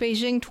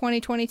 Beijing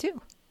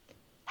 2022.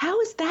 How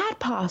is that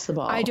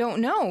possible? I don't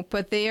know,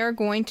 but they are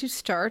going to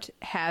start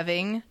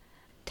having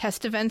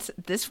test events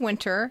this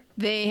winter.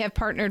 They have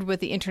partnered with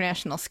the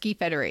International Ski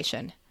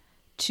Federation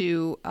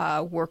to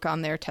work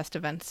on their test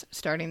events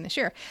starting this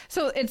year.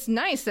 So it's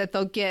nice that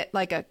they'll get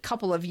like a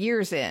couple of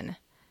years in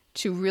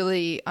to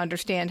really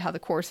understand how the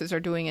courses are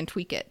doing and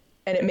tweak it.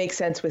 And it makes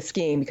sense with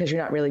skiing because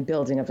you're not really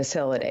building a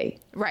facility.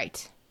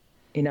 Right.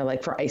 You know,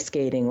 like for ice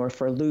skating or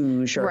for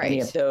luge or any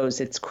of those,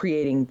 it's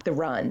creating the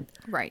run.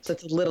 Right. So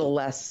it's a little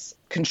less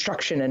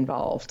construction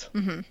involved.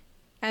 Mm-hmm.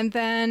 And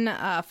then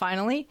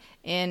finally,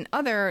 in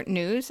other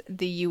news,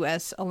 the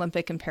U.S.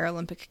 Olympic and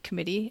Paralympic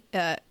Committee.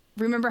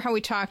 Remember how we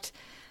talked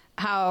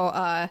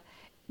how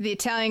the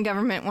Italian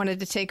government wanted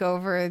to take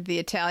over the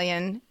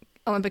Italian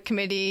Olympic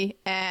Committee,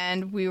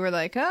 and we were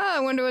like, I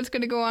wonder what's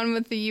going to go on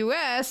with the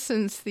U.S.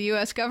 since the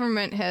U.S.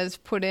 government has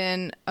put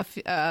in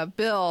a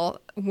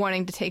bill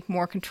wanting to take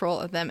more control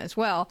of them as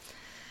well.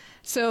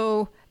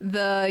 So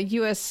the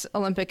U.S.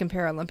 Olympic and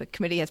Paralympic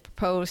Committee has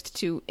proposed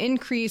to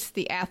increase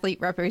the athlete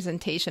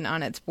representation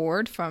on its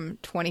board from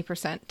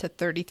 20% to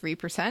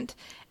 33%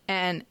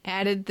 and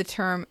added the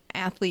term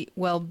athlete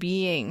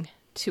well-being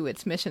to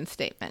its mission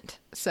statement.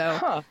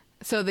 So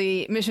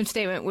the mission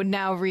statement would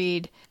now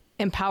read,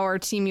 empower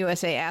Team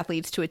USA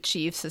athletes to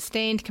achieve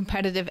sustained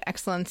competitive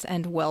excellence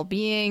and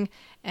well-being.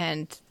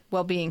 And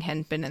well-being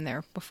hadn't been in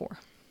there before.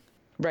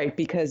 Right,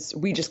 because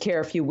we just care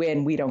if you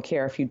win. We don't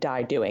care if you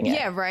die doing it.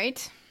 Yeah,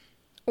 right.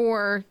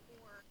 Or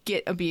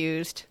get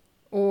abused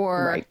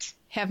or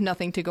have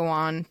nothing to go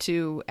on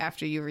to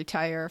after you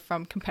retire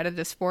from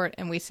competitive sport.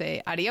 And we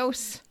say,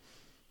 adios.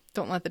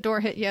 Don't let the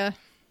door hit you.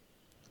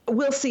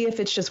 We'll see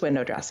if it's just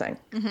window dressing.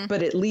 Mm-hmm.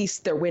 But at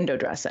least they're window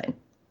dressing.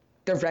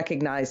 They're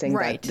recognizing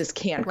that this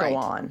can't go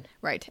on.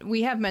 Right.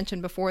 We have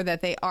mentioned before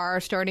that they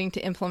are starting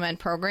to implement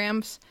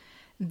programs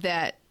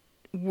that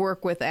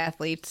work with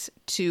athletes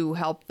to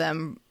help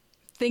them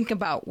think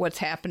about what's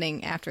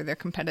happening after their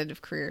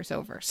competitive career is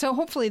over. So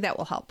hopefully that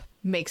will help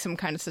make some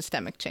kind of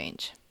systemic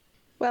change.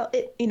 Well,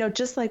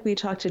 just like we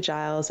talked to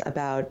Giles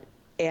about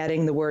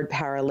adding the word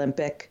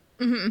Paralympic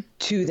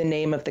to the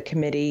name of the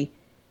committee,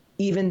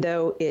 even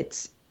though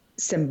it's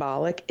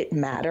symbolic, it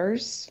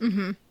matters.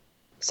 Mm-hmm.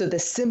 So the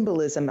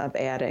symbolism of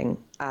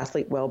adding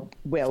athlete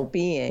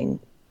well-being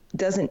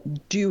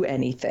doesn't do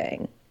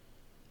anything,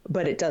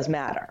 but it does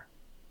matter.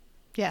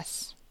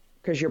 Yes.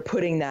 Because you're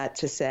putting that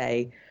to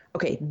say,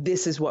 okay,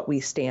 this is what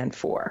we stand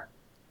for.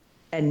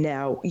 And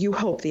now you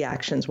hope the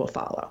actions will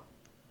follow.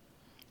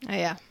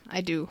 Yeah,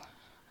 I do.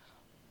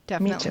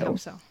 Definitely hope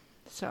so.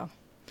 So,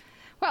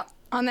 well,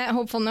 on that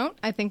hopeful note,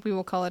 I think we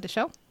will call it a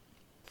show.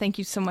 Thank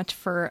you so much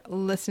for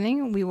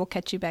listening. We will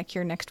catch you back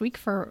here next week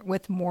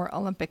with more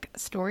Olympic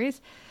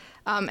stories.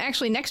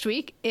 Actually, next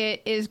week,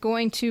 it is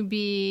going to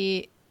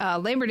be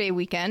Labor Day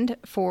weekend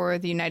for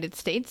the United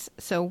States.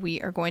 So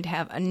we are going to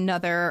have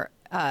another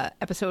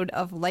episode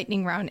of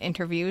Lightning Round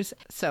interviews.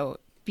 So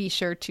be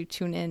sure to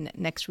tune in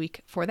next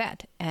week for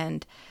that.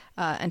 And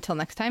until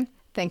next time,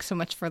 thanks so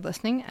much for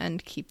listening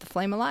and keep the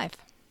flame alive.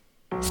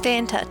 Stay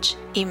in touch.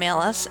 Email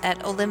us at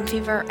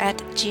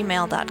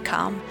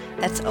olymfever@gmail.com.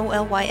 That's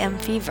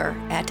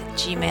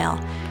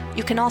olymfever@gmail.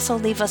 You can also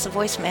leave us a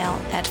voicemail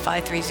at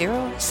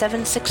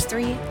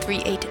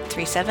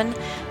 530-763-3837.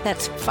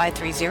 That's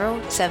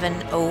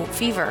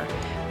 530-70-FEVER.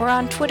 We're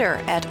on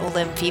Twitter at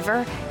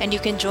OlymFever, and you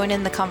can join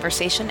in the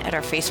conversation at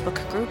our Facebook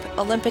group,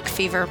 Olympic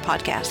Fever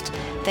Podcast.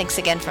 Thanks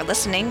again for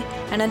listening,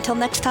 and until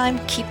next time,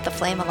 keep the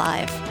flame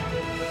alive.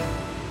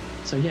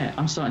 So yeah,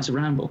 I'm starting to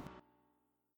ramble.